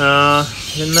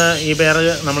ഇന്ന് ഈ പെയർ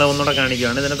നമ്മൾ ഒന്നുകൂടെ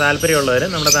കാണിക്കുകയാണ്. ഇതിന് താല്പര്യമുള്ളവർ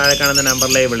നമ്മുടെ താഴെ കാണുന്ന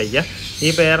നമ്പറിലേക്ക് വിളിക്കുക. ഈ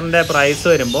പെയറിൻ്റെ പ്രൈസ്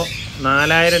വരുമ്പോൾ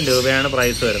 4000 രൂപയാണ്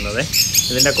പ്രൈസ് വരുന്നത്.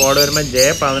 ഇതിൻ്റെ കോഡ് വരുമ്പോൾ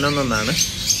J11 എന്നാണ്.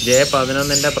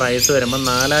 J11ൻ്റെ പ്രൈസ് വരുമ്പോൾ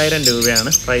 4000 രൂപയാണ്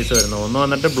പ്രൈസ് വരുന്നത്. ഒന്ന്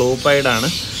വന്നിട്ട് ബ്ലൂ പൈഡാണ്,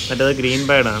 മറ്റേത് ഗ്രീൻ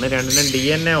പൈഡാണ്. രണ്ടിനും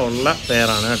DNA ഉള്ള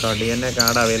പെയറാണ് കേട്ടോ. DNA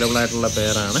കാർഡ് അവൈലബിൾ ആയിട്ടുള്ള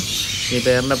പെയറാണ്. ഈ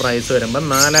പെയറിൻ്റെ പ്രൈസ് വരുമ്പോൾ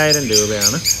 4000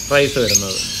 രൂപയാണ് പ്രൈസ്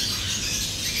വരുന്നത്.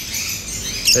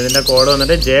 ഇതിൻ്റെ കോഡ്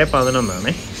വന്നിട്ട് J11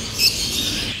 എന്നാണ്.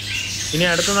 ഇനി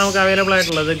അടുത്ത് നമുക്ക് അവൈലബിൾ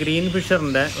ആയിട്ടുള്ളത് ഗ്രീൻ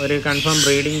ഫിഷറിൻ്റെ ഒരു കൺഫേം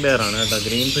ബ്രീഡിംഗ് പെയറാണ് കേട്ടോ.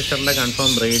 Green ഫിഷറിൻ്റെ confirm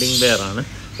breeding പെയറാണ്.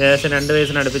 ഏകദേശം 2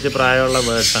 വയസ്സിനടുപ്പിച്ച് പ്രായമുള്ള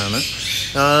ബേർഡ്സാണ്.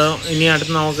 ഇനി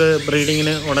അടുത്ത് നമുക്ക്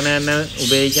ബ്രീഡിങ്ങിന് ഉടനെ തന്നെ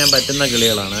ഉപയോഗിക്കാൻ പറ്റുന്ന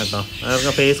കിളികളാണ് കേട്ടോ.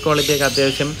 അവർക്ക് ഫേസ് ക്വാളിറ്റിയൊക്കെ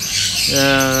അത്യാവശ്യം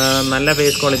നല്ല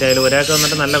ഫേസ് ക്വാളിറ്റി ആയാലും ഒരാൾക്ക്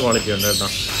വന്നിട്ട് നല്ല ക്വാളിറ്റി ഉണ്ട് കേട്ടോ.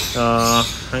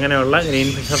 അങ്ങനെയുള്ള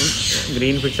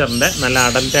ഗ്രീൻ ഫിഷറിൻ്റെ നല്ല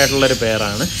അഡൽട്ടായിട്ടുള്ളൊരു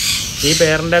പെയറാണ്. ഈ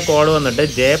പെയറിൻ്റെ കോഡ് വന്നിട്ട്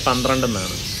J12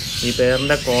 എന്നാണ്. ഈ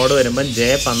പെയറിൻ്റെ കോഡ് വരുമ്പം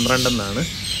J12 എന്നാണ്.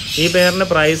 ഈ പെയറിൻ്റെ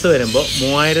പ്രൈസ് വരുമ്പോൾ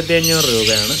 3500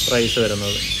 രൂപയാണ് പ്രൈസ്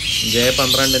വരുന്നത്.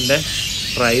 J12ൻ്റെ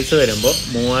പ്രൈസ് വരുമ്പോൾ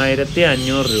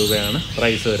 3500 രൂപയാണ്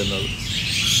പ്രൈസ് വരുന്നത്.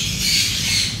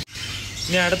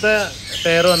 ഇനി അടുത്ത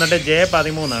പേര് വന്നിട്ട്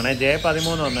J13 ആണ്.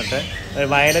 J13 വന്നിട്ട്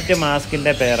വയലറ്റ്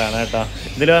മാസ്കിൻ്റെ പേരാണ് കേട്ടോ.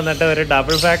 ഇതിൽ വന്നിട്ട് ഒരു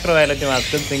ഡബിൾ ഫാക്ടർ വയലറ്റ്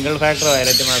മാസ്കും സിംഗിൾ ഫാക്ടർ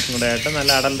വയലറ്റ് മാസ്കും കൂടെ ആയിട്ട്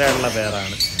നല്ല അഡൽട്ടായിട്ടുള്ള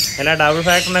പേരാണ്. എല്ലാ ഡബിൾ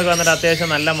ഫാക്ടറിനൊക്കെ വന്നിട്ട് അത്യാവശ്യം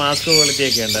നല്ല മാസ്ക് ക്വാളിറ്റി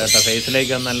ഒക്കെ ഉണ്ട് കേട്ടോ.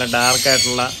 ഫേസിലേക്ക് നല്ല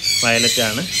ഡാർക്കായിട്ടുള്ള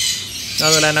വയലറ്റാണ്.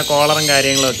 അതുപോലെ തന്നെ കോളറും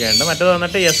കാര്യങ്ങളൊക്കെ ഉണ്ട്. മറ്റേത്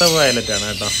വന്നിട്ട് SF വയലറ്റ് ആണ്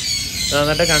കേട്ടോ. ഇത്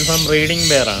വന്നിട്ട് കൺഫേം ബ്രീഡിംഗ്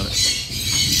പെയറാണ്.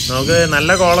 നമുക്ക് നല്ല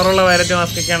കോളറുള്ള വയലറ്റ്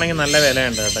മാസ്കൊക്കെ ആണെങ്കിൽ നല്ല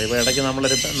വിലയുണ്ട് കേട്ടോ. ഇപ്പോൾ ഇടയ്ക്ക്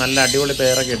നമ്മളൊരു നല്ല അടിപൊളി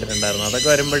പെയറൊക്കെ ഇട്ടിട്ടുണ്ടായിരുന്നു. അതൊക്കെ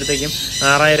വരുമ്പോഴത്തേക്കും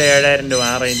 6000-7000 രൂപ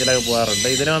ആ റേഞ്ചിലൊക്കെ പോകാറുണ്ട്.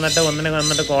 ഇതിന്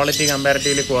വന്നിട്ട് ക്വാളിറ്റി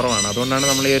കമ്പാരിറ്റീവ്ലി കുറവാണ്. അതുകൊണ്ടാണ്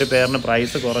നമ്മൾ ഈ ഒരു പെയറിന്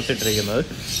പ്രൈസ് കുറച്ചിട്ടിരിക്കുന്നത്.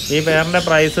 ഈ പെയറിൻ്റെ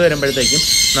പ്രൈസ് വരുമ്പോഴത്തേക്കും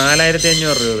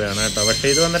 4500 രൂപയാണ് കേട്ടോ. പക്ഷേ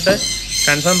ഇത് വന്നിട്ട്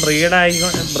കൺഫേം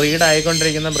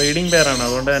ബ്രീഡായിക്കൊണ്ടിരിക്കുന്ന ബ്രീഡിംഗ് പെയറാണ്.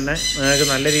 അതുകൊണ്ട് തന്നെ നിങ്ങൾക്ക്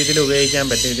നല്ല രീതിയിൽ ഉപയോഗിക്കാൻ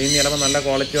പറ്റും. ഇതിന് ചിലപ്പോൾ നല്ല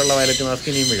ക്വാളിറ്റിയുള്ള വയലറ്റ് മാസ്ക്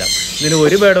ഇനിയും വീഴാം. ഇതിന്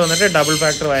ഒരു ബേർഡ് വന്നിട്ട് ഡബിൾ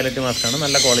ഫാക്ടർ വയലറ്റ് മാസ്കാണ്.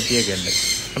 നല്ല ക്വാളിറ്റിയൊക്കെ ഉണ്ട്.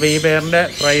 അപ്പോൾ ഈ പെയറിൻ്റെ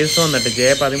പ്രൈസ് വന്നിട്ട്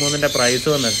J13 പ്രൈസ്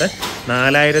വന്നിട്ട്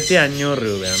 4500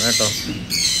 രൂപയാണ് കേട്ടോ.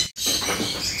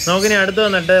 നമുക്കിനി അടുത്ത്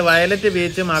വന്നിട്ട് വയലറ്റ്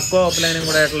ബീച്ചും അക്വ ഓപ്ലൈനും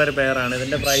കൂടെ ആയിട്ടുള്ളൊരു പെയറാണ്.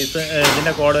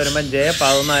 ഇതിൻ്റെ കോഡ് വരുമ്പോൾ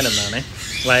J14 എന്നാണ്.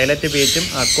 വയലറ്റ് ബീച്ചും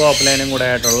അക്വ ഓപ്ലൈനും കൂടെ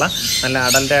ആയിട്ടുള്ള നല്ല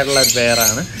അഡൽട്ടായിട്ടുള്ള ഒരു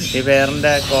പെയറാണ്. ഈ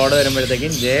പെയറിൻ്റെ കോഡ്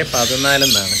വരുമ്പോഴത്തേക്കും J14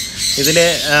 എന്നാണ്. ഇതിൽ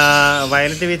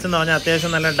വയലറ്റ് ബീച്ച് എന്ന് പറഞ്ഞാൽ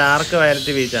അത്യാവശ്യം നല്ല ഡാർക്ക്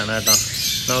വയലറ്റ് ബീച്ചാണ് കേട്ടോ.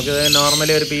 നമുക്കിത്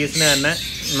നോർമലി ഒരു പീസിന് തന്നെ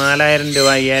 4000 രൂപ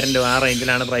 5000 രൂപ ആ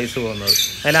റേഞ്ചിലാണ് പ്രൈസ് പോകുന്നത്.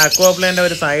 അതിൽ അക്വാപ്ലേൻ്റെ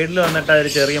ഒരു സൈഡിൽ വന്നിട്ട് ഒരു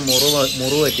ചെറിയ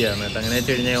മുറിവ് പറ്റിയതാണ് കേട്ടോ. അങ്ങനെ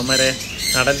വെച്ച് കഴിഞ്ഞാൽ ഇവന്മാരെ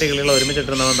അടൽറ്റ് കിളികൾ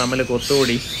ഒരുമിച്ചിട്ടിരുന്നവൻ തമ്മിൽ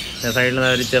കൊത്തുകൂടി സൈഡിൽ നിന്ന്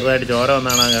ഒരു ചെറുതായിട്ട് ചോര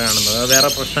വന്നാണ് കാണുന്നത്. അത് വേറെ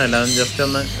പ്രശ്നമില്ല. അത് ജസ്റ്റ്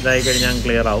ഒന്ന് ഇതായി കഴിഞ്ഞാൽ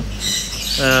ക്ലിയർ ആവും.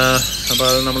 അപ്പോൾ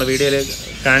അത് നമ്മൾ വീഡിയോയിൽ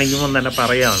കാണിക്കുമ്പോൾ തന്നെ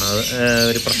പറയുകയാണ് അത്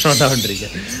ഒരു പ്രശ്നം ഉണ്ടാകൊണ്ടിരിക്കുക.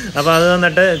 അപ്പോൾ അത്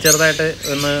വന്നിട്ട് ചെറുതായിട്ട്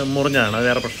ഒന്ന് മുറിഞ്ഞതാണ്. അത്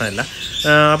വേറെ പ്രശ്നമില്ല.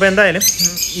 അപ്പോൾ എന്തായാലും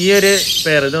ഈ ഒരു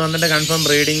പെയർ ഇത് വന്നിട്ട് കൺഫേം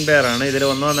ബ്രീഡിംഗ് പെയറാണ്. ഇതിൽ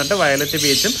ഒന്ന് വന്നിട്ട് വയലറ്റ്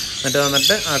ബീച്ചും മറ്റേ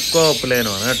വന്നിട്ട് അക്വ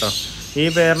ഓപ്ലൈനുമാണ് കേട്ടോ. ഈ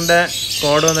പെയറിൻ്റെ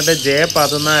കോഡ് വന്നിട്ട്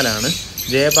J14 ആണ്.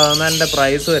 J14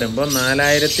 പ്രൈസ് വരുമ്പോൾ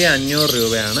 4500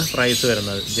 രൂപയാണ് പ്രൈസ്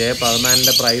വരുന്നത്.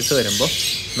 J14 പ്രൈസ് വരുമ്പോൾ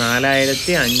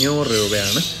 4500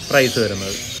 രൂപയാണ് പ്രൈസ്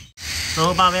വരുന്നത്.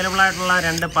 നമുക്കിപ്പോൾ അവൈലബിൾ ആയിട്ടുള്ള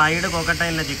 2 പൈഡ്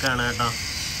കോക്കട്ടൈലിൻ്റെ ചിക്കാണ് കേട്ടോ.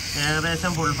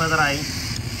 ഏകദേശം ഫുൾ ഫെദറായി.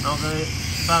 നമുക്ക്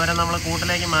ഇപ്പോൾ അവരെ നമ്മൾ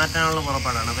കൂട്ടിലേക്ക് മാറ്റാനുള്ള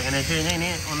പുറപ്പാടാണ്. അപ്പോൾ എങ്ങനെ വെച്ച് കഴിഞ്ഞാൽ ഇനി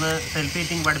ഒന്ന് സെൽഫ്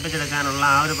ഈറ്റിംഗ് പഠിപ്പിച്ചെടുക്കാനുള്ള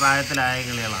ആ ഒരു പ്രായത്തിലായ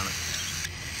കിളികളാണ്.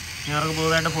 ഇവർക്ക്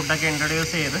പുതുതായിട്ട് ഫുഡൊക്കെ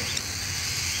ഇൻട്രൊഡ്യൂസ് ചെയ്ത്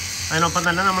അതിനൊപ്പം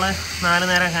തന്നെ നമ്മൾ 4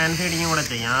 നേരം ഹാൻഡ് ഫീഡിങ്ങും കൂടെ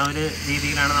ചെയ്യും. ആ ഒരു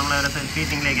രീതിയിലാണ് നമ്മൾ അവരെ സെൽഫ്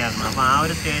ഈറ്റിങ്ങിലേക്ക് ആക്കുന്നത്. അപ്പോൾ ആ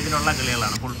ഒരു സ്റ്റേജിലുള്ള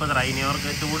കിളികളാണ്. ഫുൾ ഫെദറായി. ഇനി അവർക്ക്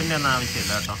ചൂടിൻ്റെ ഒന്നും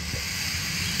ആവശ്യമില്ല കേട്ടോ.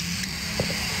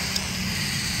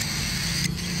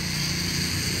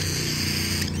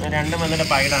 രണ്ടും വന്നിട്ട്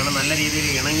പൈഡാണ്. നല്ല രീതിയിൽ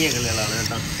ഇണങ്ങിയ കിളികളാണ്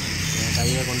കേട്ടോ.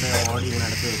 കയ്യെ കൊണ്ട് ഓടി ഇങ്ങനെ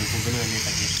അടുത്ത് വരും ഫുഡിന്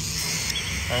വേണ്ടിയിട്ടൊക്കെ.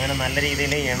 അങ്ങനെ നല്ല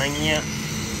രീതിയിൽ ഇണങ്ങിയ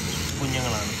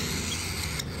കുഞ്ഞുങ്ങളാണ്.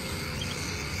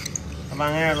 അപ്പോൾ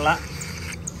അങ്ങനെയുള്ള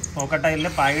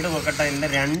പൈഡ് കോക്കട്ടൈലിൻ്റെ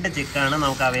 2 ചിക്കാണ്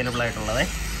നമുക്ക് അവൈലബിൾ ആയിട്ടുള്ളത്.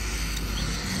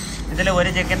 ഇതിൽ ഒരു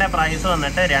ചിക്കിൻ്റെ പ്രൈസ്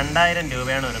വന്നിട്ട് 2000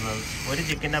 രൂപയാണ് വരുന്നത്. ഒരു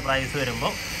ചിക്കിൻ്റെ പ്രൈസ്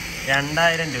വരുമ്പോൾ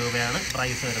 2000 രൂപയാണ്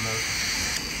പ്രൈസ് വരുന്നത്.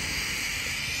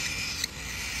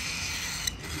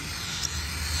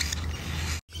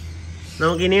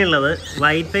 നമുക്കിനിയുള്ളത്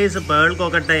വൈറ്റ് ഫേസ് പേൾ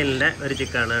കോക്കട്ടൈലിൻ്റെ ഒരു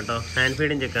ചിക്കാണ് കേട്ടോ. Hand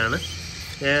feeding ചിക്കാണ്.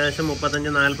 ഏകദേശം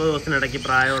 35-40 ദിവസത്തിനിടയ്ക്ക്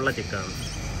പ്രായമുള്ള ചിക്കാണ്.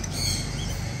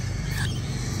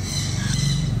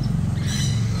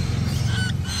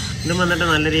 ഇതും വന്നിട്ട്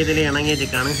നല്ല രീതിയിൽ ഇണങ്ങിയ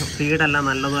ചിക്കാണ്. ഫീഡെല്ലാം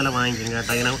നല്ലതുപോലെ വാങ്ങിക്കും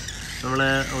കേട്ടോ. ഇങ്ങനെ നമ്മൾ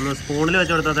ഒന്ന് സ്പൂണിൽ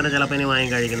വെച്ച് കൊടുത്താൽ തന്നെ ചിലപ്പോൾ ഇനി വാങ്ങി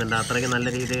കഴിക്കുന്നുണ്ട്. അത്രയ്ക്ക് നല്ല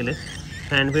രീതിയിൽ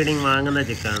ഹാൻഡ് ഫീഡിങ് വാങ്ങുന്ന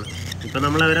ചിക്കാണ്. ഇപ്പോൾ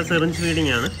നമ്മളവരെ സിറിഞ്ച്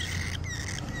ഫീഡിങ് ആണ്.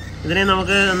 ഇതിനെ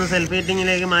നമുക്ക് ഒന്ന് സെൽഫ്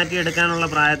ഈറ്റിങ്ങിലേക്ക് മാറ്റിയെടുക്കാനുള്ള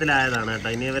പ്രായത്തിലായതാണ് കേട്ടോ.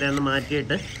 ഇനി ഇവരെ ഒന്ന്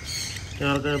മാറ്റിയിട്ട്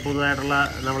ഇവർക്ക് പുതുതായിട്ടുള്ള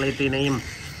നമ്മൾ ഈ തിനയും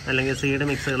അല്ലെങ്കിൽ സീഡ്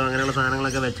മിക്സുകളും അങ്ങനെയുള്ള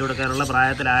സാധനങ്ങളൊക്കെ വെച്ചു കൊടുക്കാനുള്ള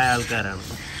പ്രായത്തിലായ ആൾക്കാരാണ്.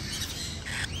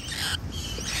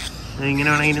 ഇങ്ങനെ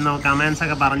വേണമെങ്കിൽ ഇനി നമുക്ക്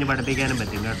കമാൻഡ്സൊക്കെ പറഞ്ഞ് പഠിപ്പിക്കാനും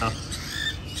പറ്റും കേട്ടോ.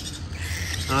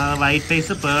 White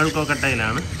face pearl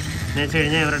കോക്കട്ടൈലാണ്. എന്ന് വെച്ച്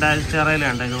കഴിഞ്ഞാൽ ഇവരുടെ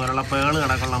ചിറയിലുണ്ട് ഇതുപോലുള്ള പേൾ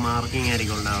കിടക്കുള്ള മാർക്കിംഗ്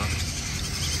ആയിരിക്കും ഉണ്ടാവുക.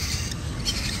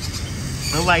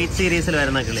 അത് വൈറ്റ് സീരീസിൽ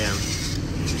വരുന്ന കിളിയാണ്.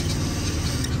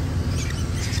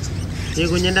 ഈ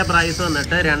കുഞ്ഞിൻ്റെ പ്രൈസ്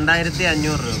വന്നിട്ട്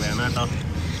 2500 രൂപയാണ് കേട്ടോ.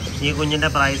 ഈ കുഞ്ഞിൻ്റെ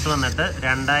പ്രൈസ് വന്നിട്ട്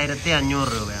 2500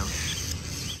 രൂപയാണ്.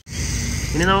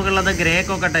 ഇനി നമുക്കുള്ളത് ഗ്രേ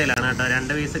കോക്കട്ടൈലാണ് കേട്ടോ.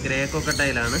 2 പീസ് ഗ്രേ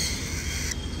കോക്കട്ടൈലാണ്.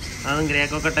 അതും ഗ്രേ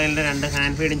കോക്കട്ടൈലിൻ്റെ 2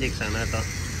 ഹാൻഡ് ഫീഡിങ് ചിക്സാണ് കേട്ടോ.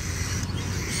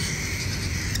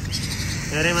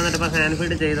 വേറെയും വന്നിട്ട് ഇപ്പോൾ ഹാൻഡ്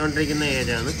ഫീഡ് ചെയ്തുകൊണ്ടിരിക്കുന്ന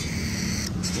ഏജാണ്.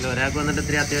 ഇതിൽ ഒരാൾക്ക് വന്നിട്ട്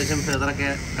ഇത്തിരി അത്യാവശ്യം ഫെദറൊക്കെ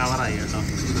കവറായി കേട്ടോ.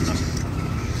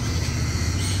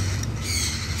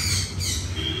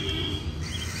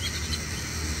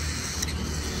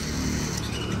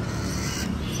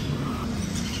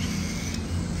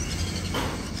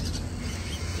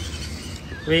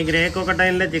 അപ്പോൾ ഈ ഗ്രേ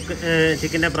കോക്കട്ടൈലിൻ്റെ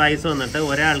ചിക്കിൻ്റെ പ്രൈസ് വന്നിട്ട്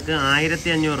ഒരാൾക്ക്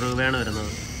 1500 രൂപയാണ്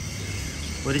വരുന്നത്.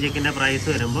 ഒരു ചിക്കിൻ്റെ പ്രൈസ്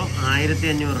വരുമ്പോൾ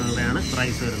 1500 രൂപയാണ്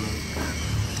പ്രൈസ് വരുന്നത്.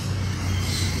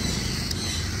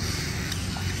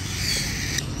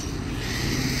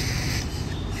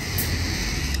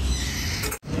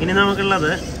 ഇനി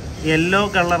നമുക്കുള്ളത് യെല്ലോ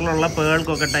കളറിലുള്ള പേൾ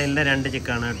കൊക്കട്ടൈലിൻ്റെ 2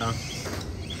 ചിക്കാണ് കേട്ടോ.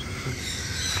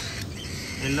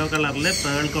 യെല്ലോ കളറിൽ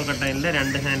പേൾ കൊക്കട്ടൈലിൻ്റെ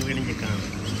 2 ഹാൻഡ് ഫീഡിങ് ചിക്കാണ്.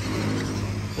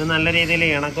 ഇത് നല്ല രീതിയിൽ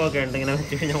ഇണക്കമൊക്കെ ഉണ്ട്. ഇങ്ങനെ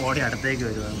വെച്ച് കഴിഞ്ഞാൽ ഓടി അടുത്തേക്ക്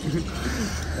വരുവാണ്.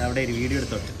 അവിടെ ഒരു വീഡിയോ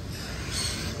എടുത്തോട്ട്.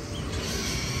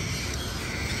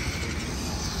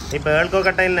 ഈ പേൾ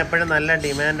കൊക്കട്ടൈലിന് എപ്പോഴും നല്ല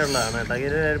ഡിമാൻഡുള്ളതാണ് കേട്ടോ.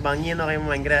 ഇത് ഭംഗി എന്ന്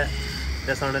പറയുമ്പോൾ ഭയങ്കര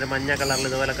രസമാണ്. ഒരു മഞ്ഞ കളറിൽ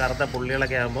ഇതുപോലെ കറുത്ത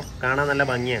പുള്ളികളൊക്കെ ആകുമ്പോൾ കാണാൻ നല്ല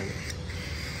ഭംഗിയാണ്.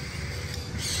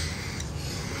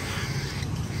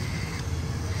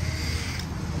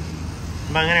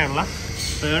 അപ്പം അങ്ങനെയുള്ള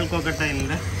പേൾ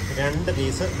കൊക്കട്ടൈലിൻ്റെ 2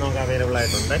 പീസ് നമുക്ക് അവൈലബിൾ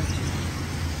ആയിട്ടുണ്ട്.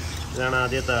 ഇതാണ്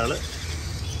ആദ്യത്തെ ആള്.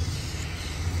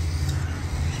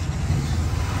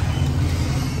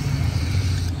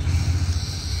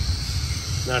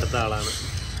 ഇത് അടുത്ത ആളാണ്.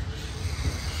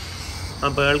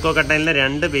 ആ പേൾ കൊക്കട്ടൈലിൻ്റെ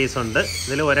 2 പീസുണ്ട്.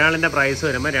 ഇതിൽ ഒരാളിൻ്റെ പ്രൈസ്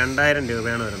വരുമ്പോൾ 2000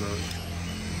 രൂപയാണ് വരുന്നത്.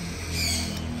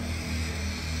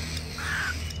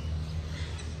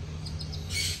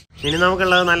 ഇനി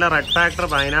നമുക്കുള്ളത് നല്ല റെഡ് ഫാക്ടർ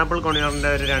പൈനാപ്പിൾ കൊണിയറിൻ്റെ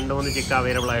ഒരു 2-3 ചിക്ക്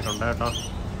അവൈലബിൾ ആയിട്ടുണ്ട് കേട്ടോ.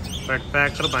 Red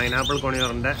factor pineapple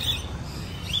കൊണിയറിൻ്റെ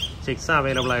chicks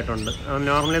available ആയിട്ടുണ്ട്.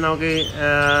 നോർമലി നമുക്ക്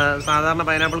സാധാരണ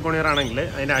പൈനാപ്പിൾ കൊണിയറാണെങ്കിൽ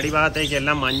അതിൻ്റെ അടിഭാഗത്തേക്ക്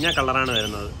എല്ലാം മഞ്ഞ കളറാണ്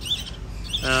വരുന്നത്.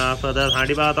 ഫെതേഴ്സ്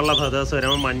അടിഭാഗത്തുള്ള ഫെതേഴ്സ്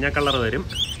വരുമ്പോൾ മഞ്ഞ കളർ വരും.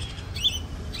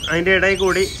 അതിൻ്റെ ഇടയിൽ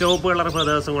കൂടി ചുവപ്പ് കളർ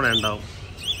ഫെതേഴ്സും കൂടെ ഉണ്ടാവും.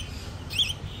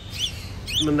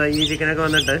 എന്താ ഈ ചിക്കനൊക്കെ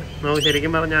വന്നിട്ട് നമുക്ക്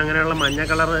ശരിക്കും പറഞ്ഞാൽ അങ്ങനെയുള്ള മഞ്ഞ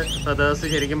കളർ ഫെതേഴ്സ്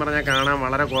ശരിക്കും പറഞ്ഞാൽ കാണാൻ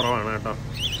വളരെ കുറവാണ് കേട്ടോ.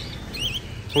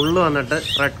 ഫുള്ള് വന്നിട്ട്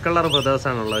റെഡ് കളർ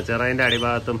ഫെതേഴ്സാണുള്ളത്. ചിറകിൻ്റെ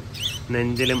അടിഭാഗത്തും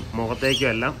നെഞ്ചിലും മുഖത്തേക്കും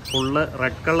എല്ലാം ഫുള്ള്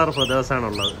റെഡ് കളർ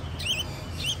ഫെതേഴ്സാണുള്ളത്.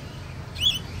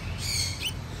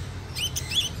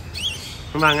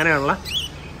 അപ്പം അങ്ങനെയുള്ള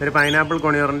ഒരു പൈനാപ്പിൾ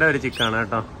കൊണിയറിൻ്റെ ഒരു ചിക്കാണ്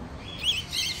കേട്ടോ.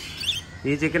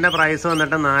 ഈ ചിക്കൻ്റെ പ്രൈസ്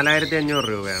വന്നിട്ട് 4500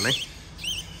 രൂപയാണ്.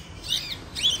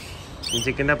 ഈ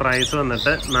ചിക്കൻ്റെ പ്രൈസ്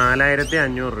വന്നിട്ട്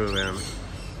 4500 രൂപയാണ്.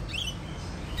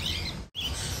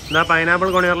 ഇതാ പൈനാപ്പിൾ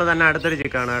കൊണിയറിൽ തന്നെ അടുത്തൊരു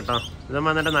ചിക്കാണ് കേട്ടോ. ഇതും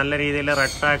വന്നിട്ട് നല്ല രീതിയിൽ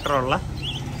റെഡ് ഫാക്ടറുള്ള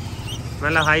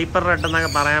നല്ല ഹൈപ്പർ റെഡ്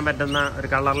എന്നൊക്കെ പറയാൻ പറ്റുന്ന ഒരു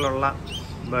കളറിലുള്ള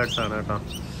ബേർഡ്സാണ് കേട്ടോ.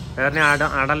 വേറെ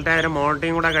അഡൽട്ടായാലും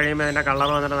മോൾട്ടിയും കൂടെ കഴിയുമ്പോൾ അതിൻ്റെ കളർ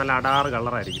വന്നിട്ട് നല്ല അടാറ്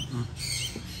കളറായിരിക്കും.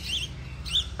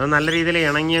 അത് നല്ല രീതിയിൽ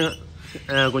ഇണങ്ങിയ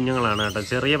കുഞ്ഞുങ്ങളാണ് കേട്ടോ.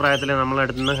 ചെറിയ പ്രായത്തിൽ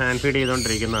നമ്മളടുത്ത് നിന്ന് ഹാൻഡ് ഫീഡ്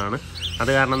ചെയ്തുകൊണ്ടിരിക്കുന്നതാണ്.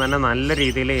 അത് കാരണം തന്നെ നല്ല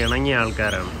രീതിയിൽ ഇണങ്ങിയ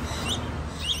ആൾക്കാരാണ്.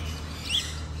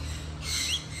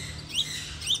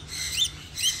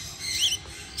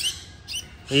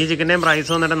 ഈ ചിക്കൻ്റെയും പ്രൈസ്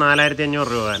വന്നിട്ട്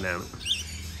 4500 രൂപ തന്നെയാണ്.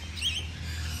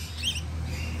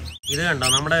 ഇത് കണ്ടോ,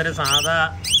 നമ്മുടെ ഒരു സാധാ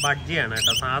ബഡ്ജിയാണ്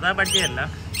കേട്ടോ. സാധാ ബഡ്ജിയല്ല,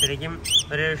 ശരിക്കും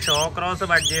ഒരു ഷോ ക്രോസ്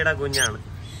ബഡ്ജിയുടെ കുഞ്ഞാണ്.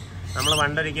 നമ്മൾ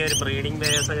പണ്ടൊരിക്കൽ ഒരു ബ്രീഡിംഗ്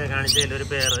പേഴ്സൊക്കെ കാണിച്ചതിൽ ഒരു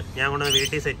പേര് ഞാൻ കൊണ്ട്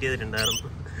വീട്ടിൽ സെറ്റ് ചെയ്തിട്ടുണ്ടായിരുന്നു.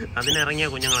 അതിനിറങ്ങിയ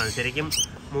കുഞ്ഞുങ്ങളാണ്. ശരിക്കും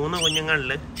 3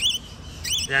 കുഞ്ഞുങ്ങളിൽ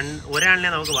ഒരാളിനെ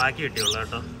നമുക്ക് ബാക്കി കിട്ടിയുള്ളൂ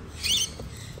കേട്ടോ.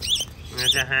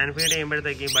 എന്നുവെച്ചാൽ ഹാൻഡ് ഫീഡ്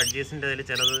ചെയ്യുമ്പോഴത്തേക്ക് ഈ ബഡ്ജീസിൻ്റെ ഇതിൽ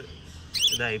ചിലത്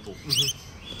ഇതായിപ്പോവും.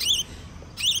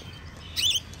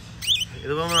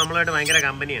 ഇതിപ്പോൾ നമ്മളായിട്ട് ഭയങ്കര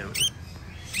കമ്പനിയാണ്.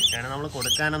 കാരണം നമ്മൾ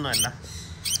കൊടുക്കാനൊന്നും അല്ല.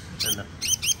 എന്താ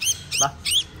വാ,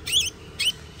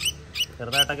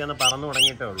 ചെറുതായിട്ടൊക്കെ ഒന്ന് പറന്നു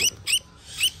തുടങ്ങിയിട്ടേ ഉള്ളൂ.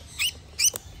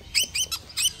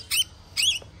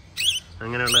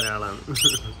 അങ്ങനെയുള്ള ഒരാളാണ്.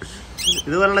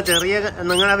 ഇതുപോലുള്ള ചെറിയ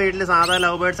നിങ്ങളുടെ വീട്ടിൽ സാധാ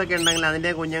ലവ് ബേർഡ്സ് ഒക്കെ ഉണ്ടെങ്കിൽ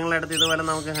അതിൻ്റെ കുഞ്ഞുങ്ങളെടുത്ത് ഇതുപോലെ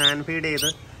നമുക്ക് ഹാൻഡ് ഫീഡ് ചെയ്ത്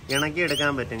ഇണക്കി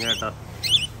എടുക്കാൻ പറ്റും കേട്ടോ.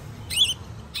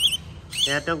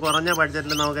 ഏറ്റവും കുറഞ്ഞ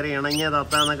ബഡ്ജറ്റിൽ നമുക്കൊരു ഇണങ്ങിയ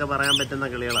തത്ത എന്നൊക്കെ പറയാൻ പറ്റുന്ന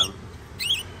കിളികളാണ്.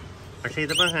 പക്ഷേ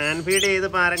ഇതിപ്പോൾ ഹാൻഡ് ഫീഡ് ചെയ്ത്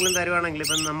ഇപ്പോൾ ആരെങ്കിലും തരുവാണെങ്കിൽ,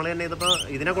 ഇപ്പം നമ്മൾ തന്നെ ഇതിപ്പോൾ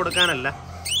ഇതിനെ കൊടുക്കാനല്ല,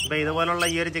 ഇപ്പം ഇതുപോലുള്ള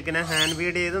ഈ ഒരു ചിക്കനെ ഹാൻഡ്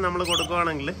ഫീഡ് ചെയ്ത് നമ്മൾ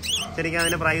കൊടുക്കുകയാണെങ്കിൽ ശരിക്കും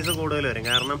അതിൻ്റെ പ്രൈസ് കൂടുതൽ വരും.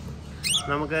 കാരണം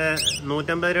നമുക്ക്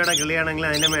 150 രൂപയുടെ കിളിയാണെങ്കിൽ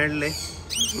അതിൻ്റെ മേളിൽ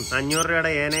 500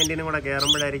 രൂപയുടെ A90 കൂടെ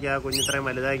കയറുമ്പോഴായിരിക്കും ആ കുഞ്ഞിത്രയും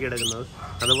വലുതാക്കി എടുക്കുന്നത്.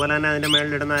 അതുപോലെ തന്നെ അതിൻ്റെ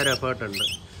മേളിലിടുന്ന ഒരു എഫേർട്ട് ഉണ്ട്.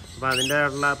 അപ്പോൾ അതിൻ്റെ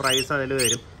ഉള്ള പ്രൈസ് അതിൽ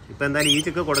വരും. ഇപ്പം എന്തായാലും ഈ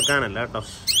ചിക്ക് കൊടുക്കാനല്ല കേട്ടോ.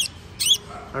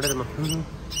 അവിടെ ഇരുന്നു.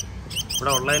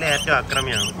 ഇവിടെ ഉള്ളതിൽ ഏറ്റവും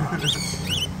അക്രമിയാണ്.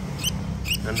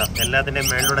 എന്താ എല്ലാത്തിൻ്റെയും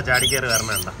മേളിലൂടെ ചാടിക്കയറി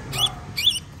വരണം. എന്താ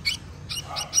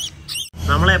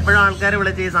നമ്മളെപ്പോഴും ആൾക്കാർ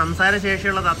വിളിച്ച് ഈ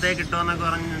സംസാരശേഷിയുള്ള തത്തയെ കിട്ടുമെന്നൊക്കെ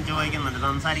പറഞ്ഞ് ചോദിക്കുന്നുണ്ട്.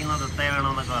 സംസാരിക്കുന്ന തത്തയെ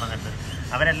വേണമെന്നൊക്കെ പറഞ്ഞിട്ട്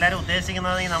അവരെല്ലാവരും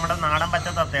ഉദ്ദേശിക്കുന്നത് ഈ നമ്മുടെ നാടൻ പച്ച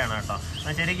തത്തയാണ് കേട്ടോ.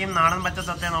 ശരിക്കും നാടൻ പച്ച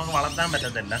തത്തയെ നമുക്ക് വളർത്താൻ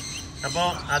പറ്റത്തില്ല. അപ്പോൾ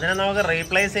അതിനെ നമുക്ക്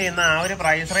റീപ്ലേസ് ചെയ്യുന്ന ആ ഒരു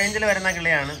പ്രൈസ് റേഞ്ചിൽ വരുന്ന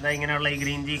കിളിയാണ് ഇങ്ങനെയുള്ള ഈ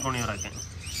ഗ്രീൻ ജി കൊണിയറൊക്കെ.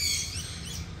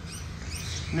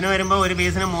 ഇതിന് വരുമ്പോൾ ഒരു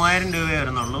പീസിന് 3000 രൂപയെ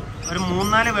വരുന്നുള്ളൂ. ഒരു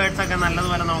 3-4 ബേർഡ്സൊക്കെ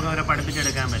നല്ലതുപോലെ നമുക്ക് അവരെ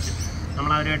പഠിപ്പിച്ചെടുക്കാൻ പറ്റും.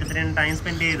 നമ്മൾ അവരുമായിട്ട് ഇത്രയും ടൈം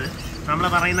സ്പെൻഡ് ചെയ്ത് നമ്മൾ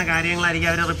പറയുന്ന കാര്യങ്ങളായിരിക്കും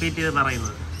അവർ റിപ്പീറ്റ് ചെയ്ത്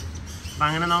പറയുന്നത്. അപ്പം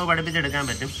അങ്ങനെ നമുക്ക് പഠിപ്പിച്ചെടുക്കാൻ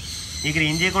പറ്റും. ഈ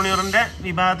ഗ്രീൻ ജി കൊണിയറിൻ്റെ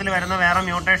വിഭാഗത്തിൽ വരുന്ന വേറെ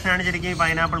മ്യൂട്ടേഷനാണ് ശരിക്കും ഈ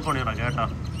പൈനാപ്പിൾ കൊണിയറൊക്കെ കേട്ടോ.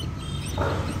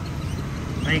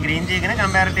 ഈ ഗ്രീൻ ജീക്കിന്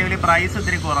കമ്പാരിറ്റീവ്ലി പ്രൈസ്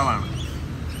ഇത്തിരി കുറവാണ്.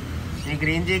 ഈ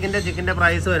ഗ്രീൻ ജീക്കിൻ്റെ ചിക്കിൻ്റെ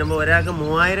പ്രൈസ് വരുമ്പോൾ ഒരാൾക്ക്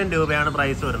 3000 രൂപയാണ്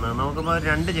പ്രൈസ് വരുന്നത്. നമുക്കിപ്പോൾ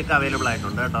 2 ചിക്ക് അവൈലബിൾ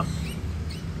ആയിട്ടുണ്ട് കേട്ടോ.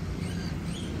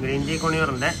 ഗ്രീൻ ജി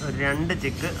കൊണിയറിൻ്റെ ഒരു 2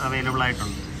 ചിക്ക് അവൈലബിൾ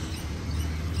ആയിട്ടുണ്ട്.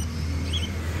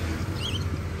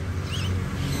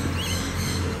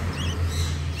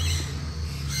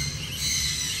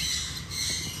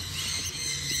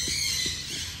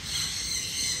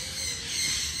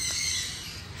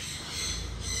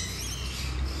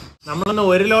 നമ്മളൊന്ന്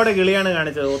ഒരു ലോഡ് കിളിയാണ്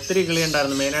കാണിച്ചത്. ഒത്തിരി കിളി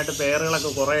ഉണ്ടായിരുന്നു, മെയിനായിട്ട് പേറുകളൊക്കെ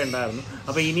കുറേ ഉണ്ടായിരുന്നു.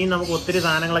 അപ്പോൾ ഇനിയും നമുക്ക് ഒത്തിരി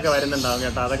സാധനങ്ങളൊക്കെ വരുന്നുണ്ടാവും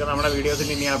കേട്ടോ. അതൊക്കെ നമ്മുടെ വീഡിയോസിൽ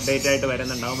ഇനി അപ്ഡേറ്റ് ആയിട്ട്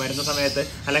വരുന്നുണ്ടാവും. വരുന്ന സമയത്ത്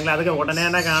അല്ലെങ്കിൽ അതൊക്കെ ഉടനെ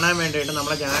തന്നെ കാണാൻ വേണ്ടിയിട്ട്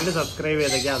നമ്മുടെ ചാനൽ സബ്സ്ക്രൈബ്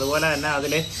ചെയ്തേക്കുക. അതുപോലെ തന്നെ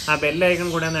അതിൽ ആ ബെല്ലൈക്കൺ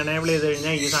കൂടെ ഒന്ന് എനേബിൾ ചെയ്ത്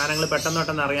കഴിഞ്ഞാൽ ഈ സാധനങ്ങൾ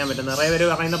പെട്ടെന്ന് അറിയാൻ പറ്റും. നിറയെ പേര്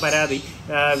പറയുന്ന പരാതി,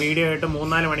 വീഡിയോ ആയിട്ട്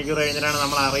 3-4 മണിക്കൂർ കഴിഞ്ഞിട്ടാണ്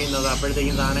നമ്മൾ അറിയുന്നത്,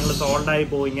 അപ്പോഴത്തേക്കും സാധനങ്ങൾ സോൾഡായി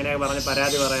പോകും, ഇങ്ങനെ പറഞ്ഞ്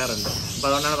പരാതി പറയാറുണ്ട്. അപ്പോൾ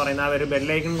അതുകൊണ്ടാണ് പറയുന്നത്, ആ ഒരു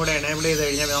ബെല്ലൈക്കൺ കൂടെ എനേബിൾ ചെയ്ത്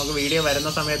കഴിഞ്ഞാൽ നമുക്ക് വീഡിയോ വരുന്ന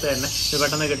സമയത്ത് തന്നെ ഇത്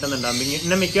പെട്ടെന്ന് കിട്ടുന്നുണ്ടാകും.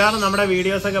 പിന്നെ മിക്കവാറും നമ്മുടെ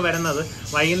വീഡിയോസൊക്കെ വരുന്നത്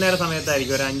വൈകുന്നേര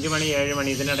സമയത്തായിരിക്കും, ഒരു 5 മണി 7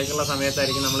 മണി ഇതിനിടയ്ക്കുള്ള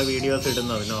സമയത്തായിരിക്കും നമ്മൾ വീഡിയോസ്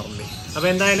ഇടുന്നത് നോർമലി. അപ്പോൾ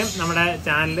എന്തായാലും നമ്മുടെ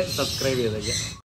ചാനൽ സബ്സ്ക്രൈബ് ചെയ്തേക്കുക.